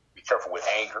self-talks. Be careful with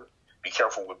anger. Be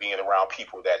careful with being around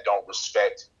people that don't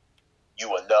respect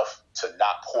you enough to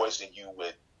not poison you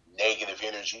with negative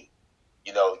energy.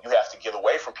 You have to get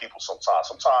away from people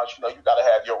sometimes. Sometimes, you got to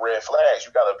have your red flags.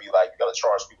 You got to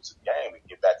charge people to the game and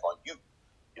get back on you.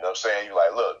 You know what I'm saying? You're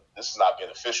like, look, this is not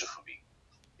beneficial for me.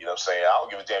 You know what I'm saying? I don't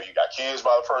give a damn if you got kids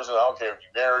by the person. I don't care if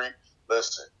you're married.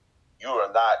 Listen, you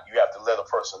have to let a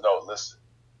person know, listen,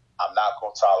 I'm not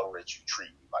going to tolerate you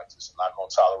treating me like this. I'm not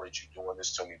going to tolerate you doing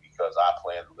this to me, because I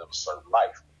plan to live a certain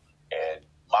life. And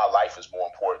my life is more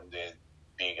important than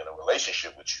being in a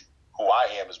relationship with you. Who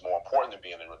I am is more important than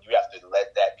being in a relationship. You have to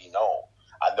let that be known.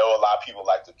 I know a lot of people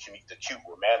like to commit the cute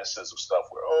romanticism stuff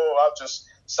where, I'll just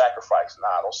sacrifice.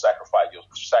 Nah, don't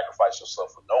sacrifice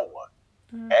yourself for no one.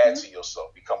 Mm-hmm. Add to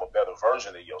yourself. Become a better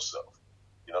version of yourself.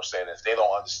 You know what I'm saying? If they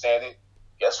don't understand it,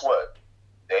 guess what?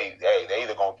 They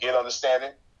either going to get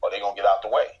understanding or they going to get out the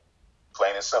way.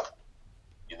 Plain and simple.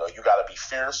 You got to be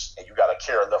fierce, and you got to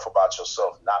care enough about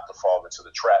yourself not to fall into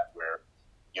the trap where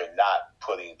you're not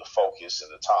putting the focus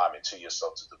and the time into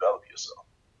yourself to develop yourself.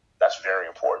 That's very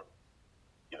important.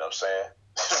 You know what I'm saying?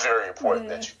 It's very important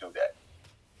that you do that.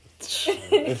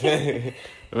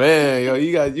 Man, yo,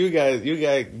 you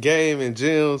got game and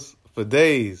gems for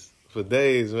days,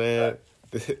 man.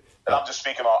 And I'm just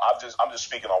speaking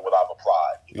on what I've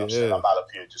applied. You know what I'm saying? I'm not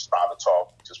up here just trying to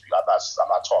talk. I'm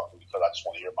not talking because I just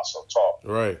want to hear myself talk.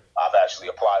 Right. I've actually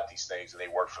applied these things and they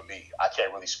work for me. I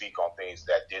can't really speak on things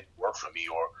that didn't work for me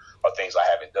or things I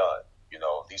haven't done.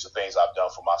 These are things I've done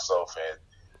for myself, and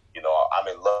I'm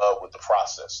in love with the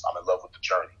process. I'm in love with the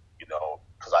journey.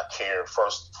 Because I care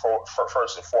first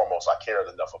and foremost. I cared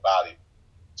enough about it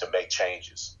to make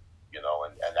changes.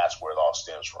 And that's where it all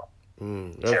stems from.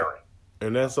 Caring.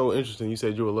 And that's so interesting. You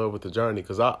said you're in love with the journey,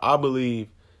 because I believe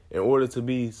in order to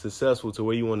be successful to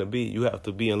where you want to be, you have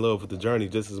to be in love with the journey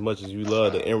just as much as you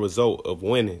love the end result of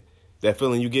winning. That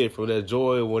feeling you get from that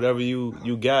joy or whatever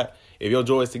you got. If your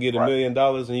joy is to get $1 million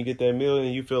and you get that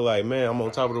million, you feel like, man, I'm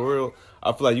on top of the world.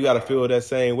 I feel like you got to feel that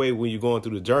same way when you're going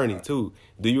through the journey too.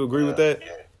 Do you agree with that?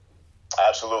 Yeah.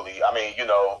 Absolutely. I mean,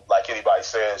 like anybody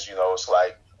says, it's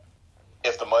like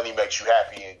if the money makes you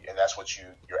happy and that's what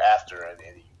you're after, and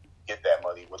you get that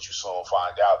money, what you soon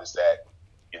find out is that,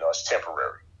 it's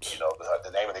temporary.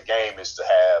 The name of the game is to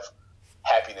have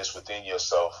happiness within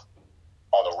yourself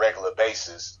on a regular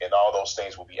basis, and all those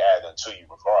things will be added unto you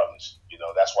regardless.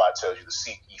 That's why it tells you to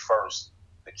seek ye first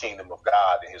the kingdom of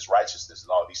God and his righteousness,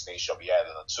 and all these things shall be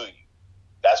added unto you.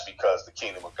 That's because the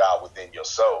kingdom of God within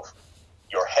yourself,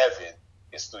 your heaven,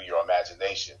 is through your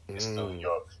imagination. It's through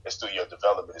your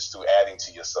development. It's through adding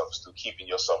to yourself. It's through keeping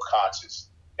yourself conscious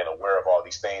and aware of all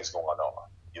these things going on.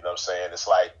 You know what I'm saying? It's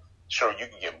like Sure, you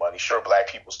can get money. Sure, black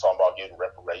people's talking about getting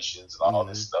reparations and all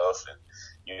this stuff. And,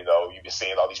 you know, you've been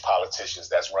seeing all these politicians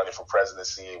that's running for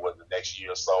presidency in the next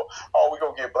year or so. Oh, we're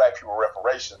going to give black people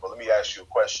reparations. But let me ask you a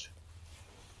question.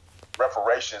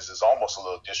 Reparations is almost a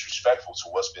little disrespectful to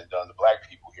what's been done to black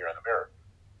people here in America.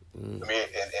 I mean,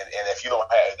 and if you don't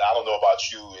have, I don't know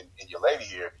about you and your lady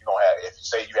here, if you don't have, if you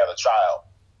say you have a child,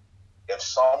 if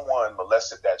someone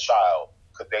molested that child,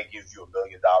 could they give you $1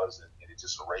 million and it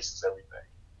just erases everything?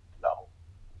 No,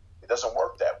 it doesn't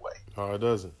work that way. Oh, it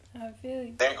doesn't. I feel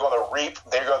you. They're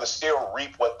going to still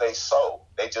reap what they sow.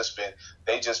 They just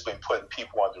been putting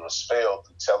people under a spell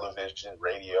through television,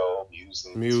 radio,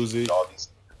 music, TV, all these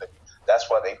things. That's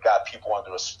why they've got people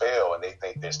under a spell and they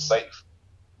think they're safe.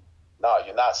 No,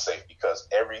 you're not safe because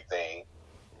everything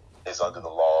is under the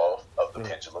law of the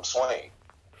pendulum swing.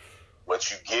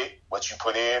 What you get, what you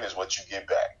put in is what you get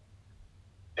back.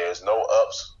 There's no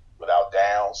ups without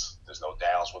downs. There's no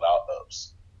downs without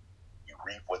ups. You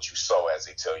reap what you sow, as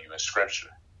they tell you in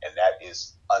Scripture, and that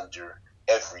is under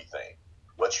everything.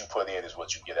 What you put in is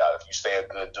what you get out. If you stay a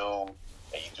good dude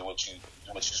and you do what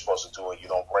you're supposed to do, and you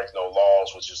don't break no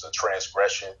laws, which is a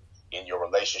transgression in your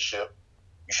relationship,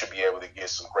 you should be able to get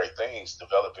some great things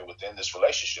developing within this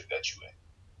relationship that you're in.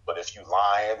 But if you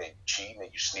lying and cheating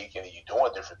and you sneaking and you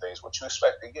doing different things, what you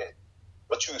expect to get?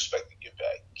 What you expect to get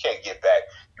back? You can't get back.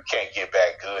 You can't get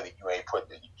back good if you ain't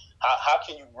putting it. How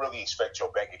can you really expect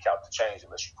your bank account to change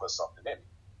unless you put something in it?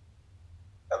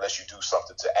 Unless you do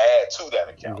something to add to that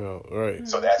account. No, right.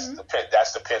 So that's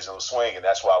the pendulum swing, and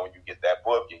that's why when you get that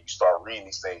book and you start reading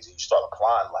these things and you start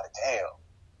applying, like, damn,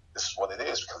 this is what it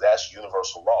is, because that's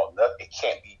universal law. It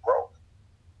can't be broke.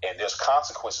 And there's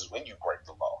consequences when you break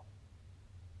the law.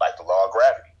 Like the law of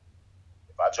gravity.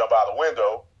 If I jump out the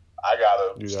window, I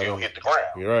gotta still hit the ground.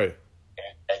 You're right.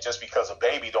 And just because a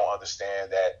baby don't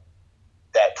understand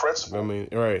that principle, I mean,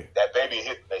 right. That baby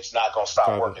it's not gonna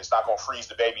stop working. It's not gonna freeze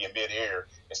the baby in midair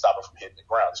and stop it from hitting the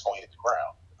ground. It's gonna hit the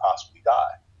ground and possibly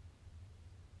die.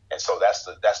 And so that's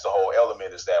the whole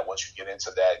element, is that once you get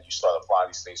into that and you start applying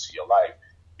these things to your life,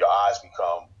 your eyes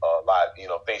become a lot,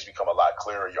 things become a lot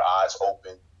clearer. Your eyes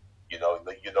open.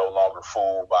 You're no longer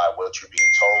fooled by what you're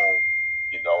being told.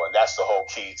 And that's the whole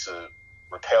key to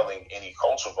repelling any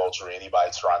culture vulture,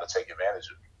 anybody trying to take advantage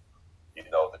of you.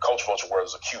 The culture vulture word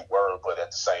is a cute word, but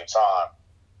at the same time,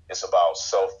 it's about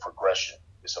self-progression.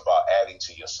 It's about adding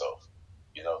to yourself.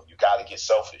 You got to get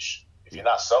selfish. If you're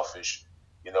not selfish,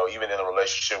 even in a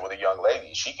relationship with a young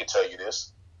lady, she can tell you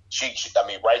this.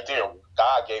 Right there,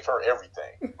 God gave her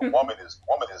everything. A woman is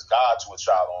God to a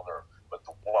child on earth, but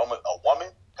a woman,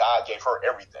 God gave her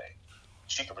everything.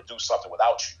 She can produce something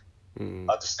without you.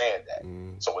 Understand that.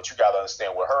 So what you got to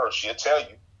understand with her, she'll tell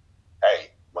you,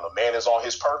 hey, when a man is on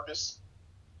his purpose,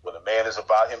 when a man is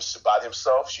about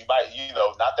himself, she might,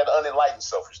 not that unenlightened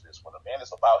selfishness. When a man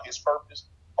is about his purpose,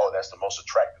 that's the most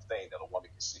attractive thing that a woman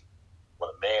can see. When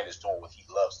a man is doing what he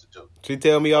loves to do. She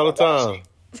tell me all the time.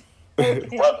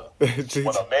 Brother,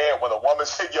 when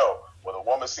a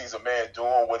woman sees a man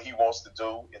doing what he wants to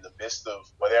do in the midst of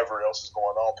whatever else is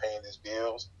going on, paying his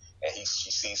bills, and she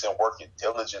sees him working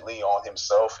diligently on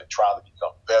himself and trying to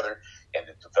become better and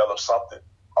to develop something,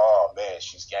 oh man,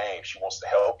 she's game. She wants to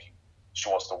help you. She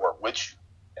wants to work with you.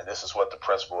 And this is what the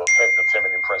principle of the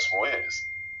feminine principle is.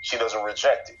 She doesn't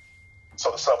reject it. So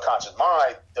the subconscious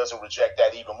mind doesn't reject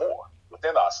that even more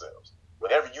within ourselves.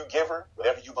 Whatever you give her,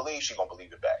 whatever you believe, she's going to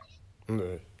believe it back.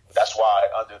 That's why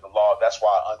under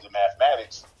under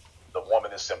mathematics, the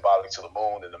woman is symbolic to the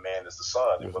moon and the man is the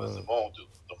sun. And what does the moon do?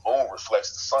 The moon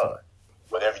reflects the sun.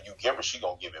 Whatever you give her, she's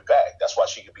going to give it back. That's why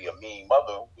she could be a mean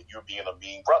mother when you're being a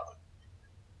mean brother.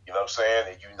 You know what I'm saying?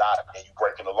 And you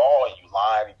breaking the law and you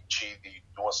lying and you cheating and you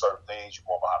doing certain things, you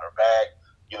going behind her back.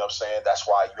 You know what I'm saying? That's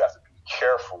why you have to be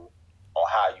careful on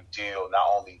how you deal, not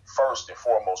only first and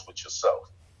foremost with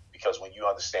yourself. Because when you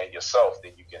understand yourself,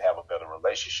 then you can have a better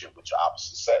relationship with your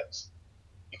opposite sex.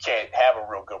 You can't have a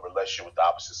real good relationship with the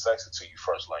opposite sex until you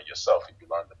first learn yourself and you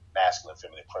learn the masculine and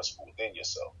feminine principle within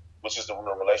yourself, which is the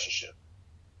real relationship.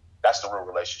 That's the real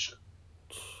relationship.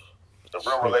 The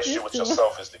real relationship with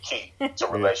yourself is the key to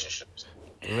relationships.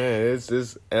 Man,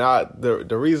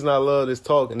 the reason I love this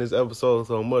talk and this episode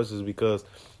so much is because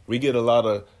we get a lot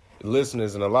of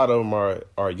listeners and a lot of them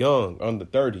are young, under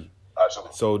 30.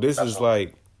 Absolutely. So this is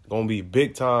like gonna be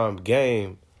big time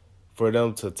game for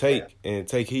them to take and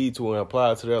take heed to and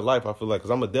apply it to their life. I feel like,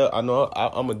 because I'm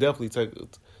gonna definitely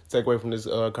take away from this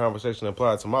conversation and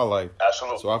apply it to my life.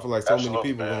 Absolutely. So I feel like many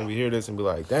people are gonna be hear this and be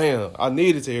like, damn, I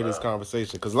needed to hear this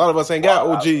conversation, because a lot of us ain't got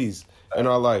OGs in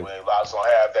our life. A lot of us don't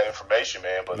have that information,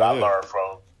 man. But I learned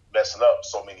from messing up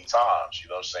so many times. You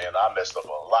know what I'm saying? I messed up a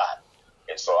lot.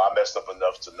 And so I messed up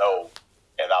enough to know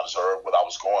and observe what I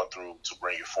was going through to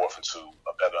bring it forth into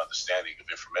a better understanding of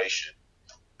information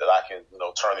that I can,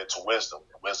 turn into wisdom.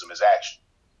 And wisdom is action.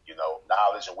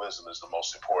 Knowledge and wisdom is the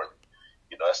most important.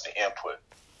 That's the input.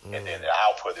 And then the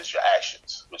output is your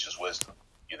actions, which is wisdom.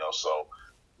 So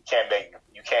you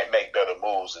can't make better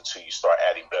moves until you start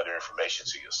adding better information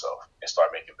to yourself and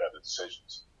start making better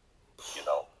decisions.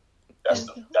 That's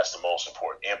the most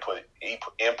important. Input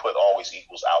always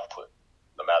equals output,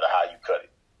 no matter how you cut it.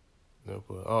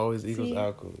 Input always equals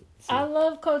output. I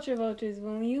love Culture Vultures.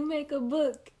 When you make a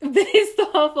book based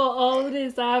off of all of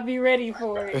this, I'll be ready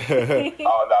for it.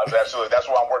 Oh, no, absolutely. That's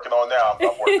what I'm working on now.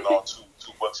 I'm working on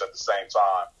two books at the same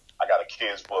time. I got a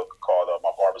kid's book called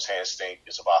My Barber's Hand Stink.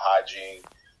 It's about hygiene.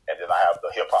 And then I have the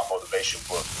hip hop motivation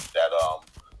book that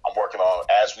I'm working on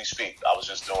as we speak. I was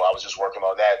just working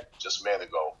on that just a minute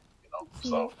ago.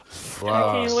 So wow.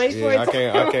 I can't wait for it. I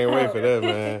can't wait for that,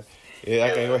 man. Yeah,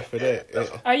 I can't wait for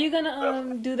that. Are you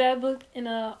gonna do that book in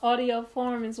a audio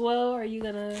form as well? Or are you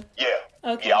gonna? Yeah.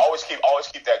 Okay. Yeah, I always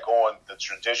keep that going. The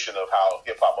tradition of how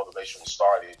hip hop motivation was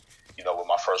started, with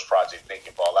my first project, Think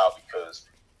and Ball Out, because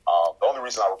the only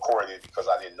reason I recorded it because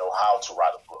I didn't know how to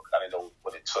write a book. I didn't know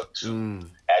what it took to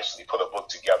actually put a book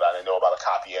together. I didn't know about a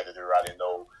copy editor. I didn't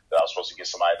know that I was supposed to get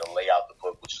somebody to lay out the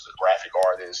book, which is a graphic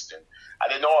artist, and I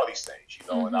didn't know all these things,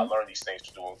 and I learned these things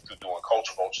through doing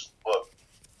Culture Vultures book.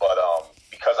 But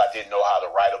because I didn't know how to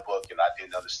write a book and I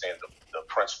didn't understand the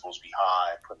principles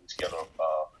behind putting together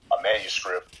a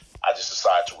manuscript, I just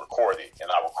decided to record it.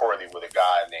 And I recorded it with a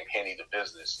guy named Henny the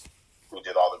Business, who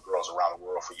did All the Girls Around the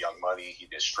World for Young Money. He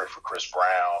did Strict for Chris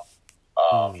Brown.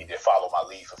 He did Follow My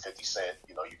Lead for 50 Cent.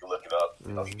 You can look it up.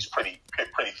 He was pretty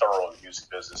thorough in the music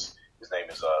business. His name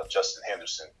is Justin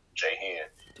Henderson, J. Hen.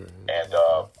 And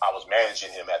I was managing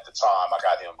him at the time. I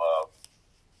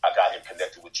got him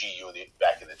connected with G Unit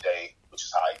back in the day, which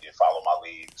is how he did Follow My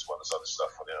Lead, as well as other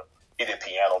stuff for them. He did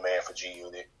Piano Man for G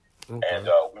Unit. And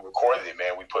we recorded it,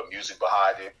 man. We put music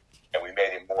behind it, and we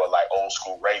made it more like old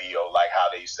school radio, like how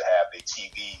they used to have their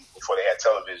TV before they had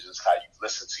televisions, how you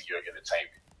listen to your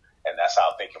entertainment. And that's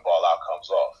how Think and Ball Out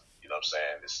comes off. You know what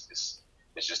I'm saying?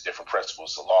 It's just different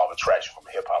principles. It's a law of attraction from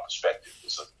a hip hop perspective.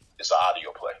 It's an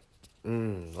audio play.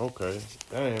 Okay.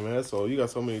 Dang, man. So you got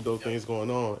so many dope things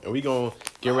going on, and we gonna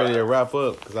get ready to wrap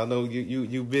up because I know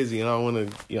you busy, and I don't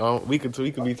want to. We could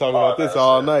be talking about this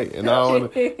all night, and I don't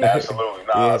want to. Absolutely,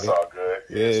 it's all good.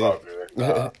 It's all good.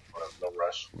 No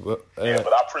rush. But I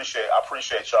appreciate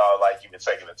y'all even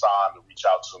taking the time to reach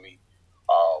out to me.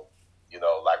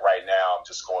 Like right now, I'm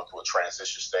just going through a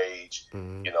transition stage.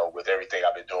 With everything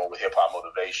I've been doing with hip hop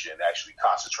motivation, actually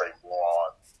concentrating more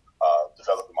on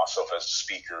developing myself as a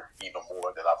speaker even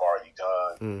more than I've already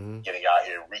done. Getting out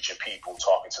here, reaching people,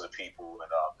 talking to the people, and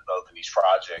developing these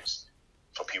projects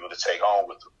for people to take home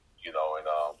with them. And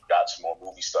got some more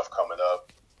movie stuff coming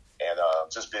up, and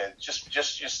just a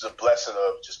blessing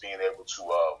of just being able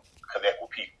to connect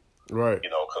with people. Right.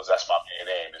 Because that's my main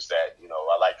aim is that,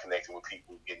 I like connecting with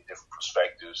people, getting different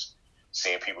perspectives,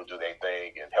 seeing people do their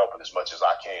thing, and helping as much as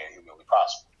I can, humanly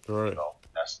possible. Right.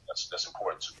 That's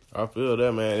important to me. I feel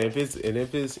that, man. If it's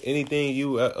anything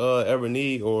you ever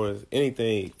need or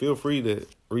anything, feel free to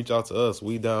reach out to us.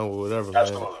 We down with whatever, man.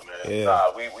 Absolutely, man. Yeah.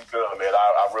 We good, man.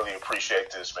 I really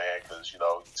appreciate this, man, because, you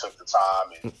took the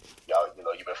time and,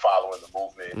 you've been following the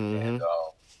movement and,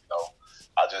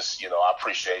 I just, I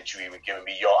appreciate you even giving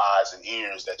me your eyes and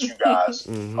ears that you guys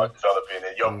are developing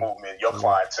and your movement, your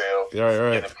clientele,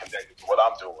 right. Getting connected to what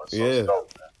I'm doing. So it's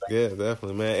dope, man.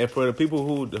 Definitely, man. And for the people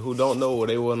who don't know or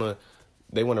they wanna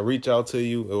reach out to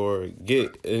you or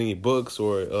get any books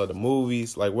or the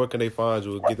movies, where can they find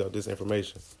you and get out this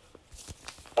information?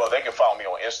 Well, they can follow me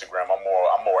on Instagram. I'm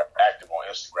more active on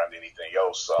Instagram than anything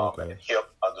else.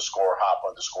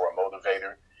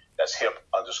 hip_hop_motivator. That's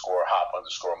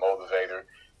hip_hop_motivator.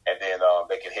 And then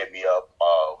they can hit me up,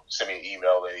 send me an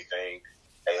email or anything.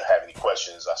 They have any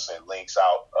questions, I send links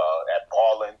out at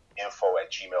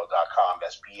ballinfo@gmail.com.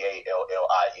 That's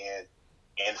BALLIN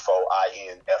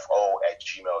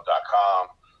info@gmail.com.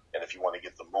 And if you want to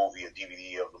get the movie, a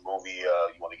DVD of the movie,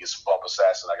 you want to get some Bump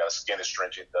Assassin, I got a skin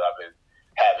astringent that I've been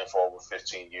having for over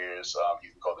 15 years. You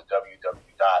can go to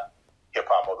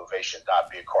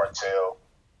www.hiphopmotivation.bigcartel.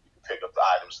 Pick up the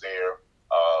items there,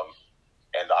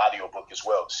 and the audiobook as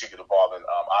well, the Secret of Ballin'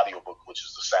 audiobook, which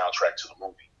is the soundtrack to the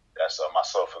movie. That's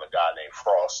myself and a guy named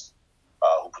Frost,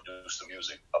 who produced the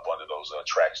music up under those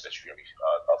tracks that you hear me,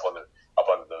 up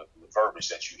under the verbiage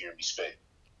that you hear me spit.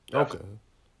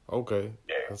 Okay.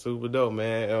 Yeah. That's super dope,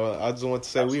 man. I just want to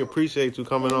say we appreciate you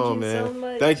coming Thank on, you man. so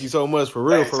much. Thank you so much, for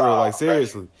real. Like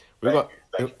seriously. Thank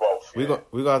you both. We're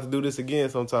gonna have to do this again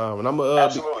sometime, and I'm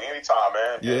absolutely. anytime,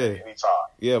 man. Yeah. Anytime.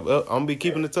 Yeah, but I'm gonna be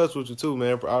keeping in touch with you too,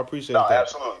 man. I appreciate that.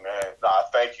 Absolutely, man.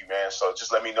 Thank you, man. So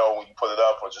just let me know when you put it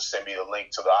up, or just send me the link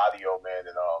to the audio, man.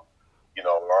 And you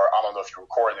know, or I don't know if you're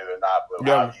recording it or not, but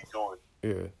however you do it.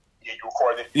 Yeah. Yeah, you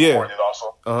recorded it. Yeah. Recorded it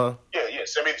also. Yeah.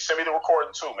 Send me the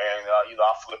recording too, man. You know,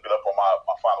 I'll flip it up on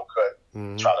my final cut.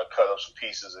 Try to cut up some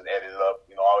pieces and edit it up.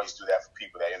 You know, I always do that for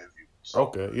people that interview. So,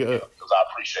 okay. Yeah. Because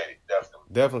I appreciate it, definitely.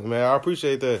 Definitely, man. I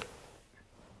appreciate that.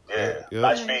 Yeah.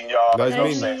 Nice meeting y'all. Nice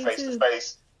meeting you. Face to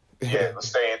face. Yeah, let's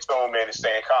stay in tune, man, and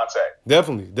stay in contact.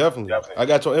 Definitely. I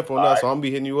got your info now, so I'm gonna be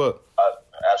hitting you up.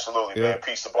 Absolutely, man.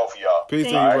 Peace to both of y'all. Peace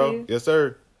to you, bro. Yes,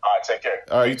 sir. All right, take care.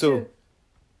 All right, you too.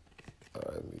 All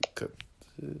right, let me cut.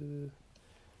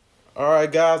 All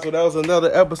right, guys. Well, that was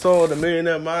another episode of the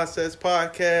Millionaire Mindsets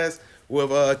Podcast with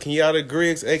Kenyatta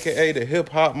Griggs, a.k.a. the Hip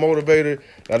Hop Motivator.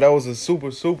 Now, that was a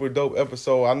super dope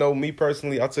episode. I know me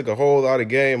personally, I took a whole lot of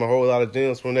game, a whole lot of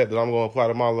gems from that I'm going to apply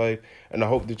to my life, and I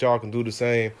hope that y'all can do the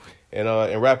same. And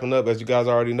wrapping up, as you guys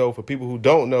already know, for people who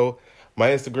don't know, my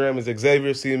Instagram is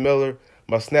Xavier C. Miller.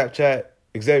 My Snapchat,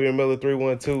 Xavier Miller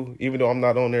 312, even though I'm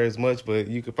not on there as much, but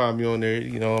you can find me on there.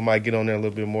 You know, I might get on there a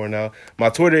little bit more now. My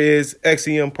Twitter is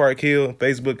XEM Park Hill,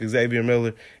 Facebook Xavier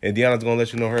Miller, and Deanna's going to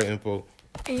let you know her info.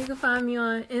 And you can find me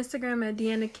on Instagram at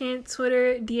Deanna Kent,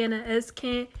 Twitter, Deanna S.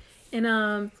 Kent.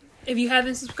 And if you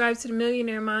haven't subscribed to the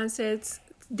Millionaire Mindsets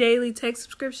daily text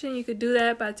subscription, you could do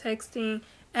that by texting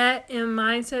at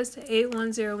MMindsets to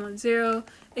 81010.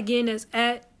 Again, that's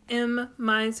at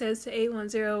MMindsets to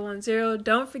 81010.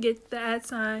 Don't forget the @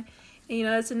 sign. And, you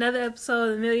know, it's another episode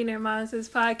of the Millionaire Mindsets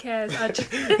Podcast.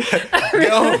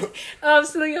 I'm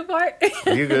still your part.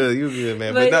 You good,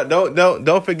 man. But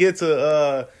don't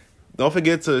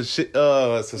forget to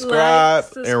subscribe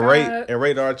and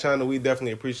rate our channel. We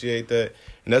definitely appreciate that.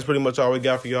 And that's pretty much all we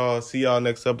got for y'all. See y'all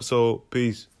next episode.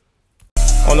 Peace.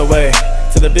 On the way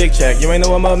to the big check. You ain't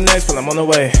know I'm up next, but I'm on the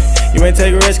way. You ain't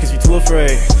take a risk cause you too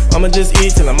afraid. I'ma just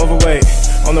eat till I'm overweight.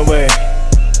 On the way.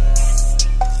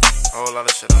 Whole lot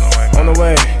of shit on the way. On the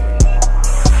way.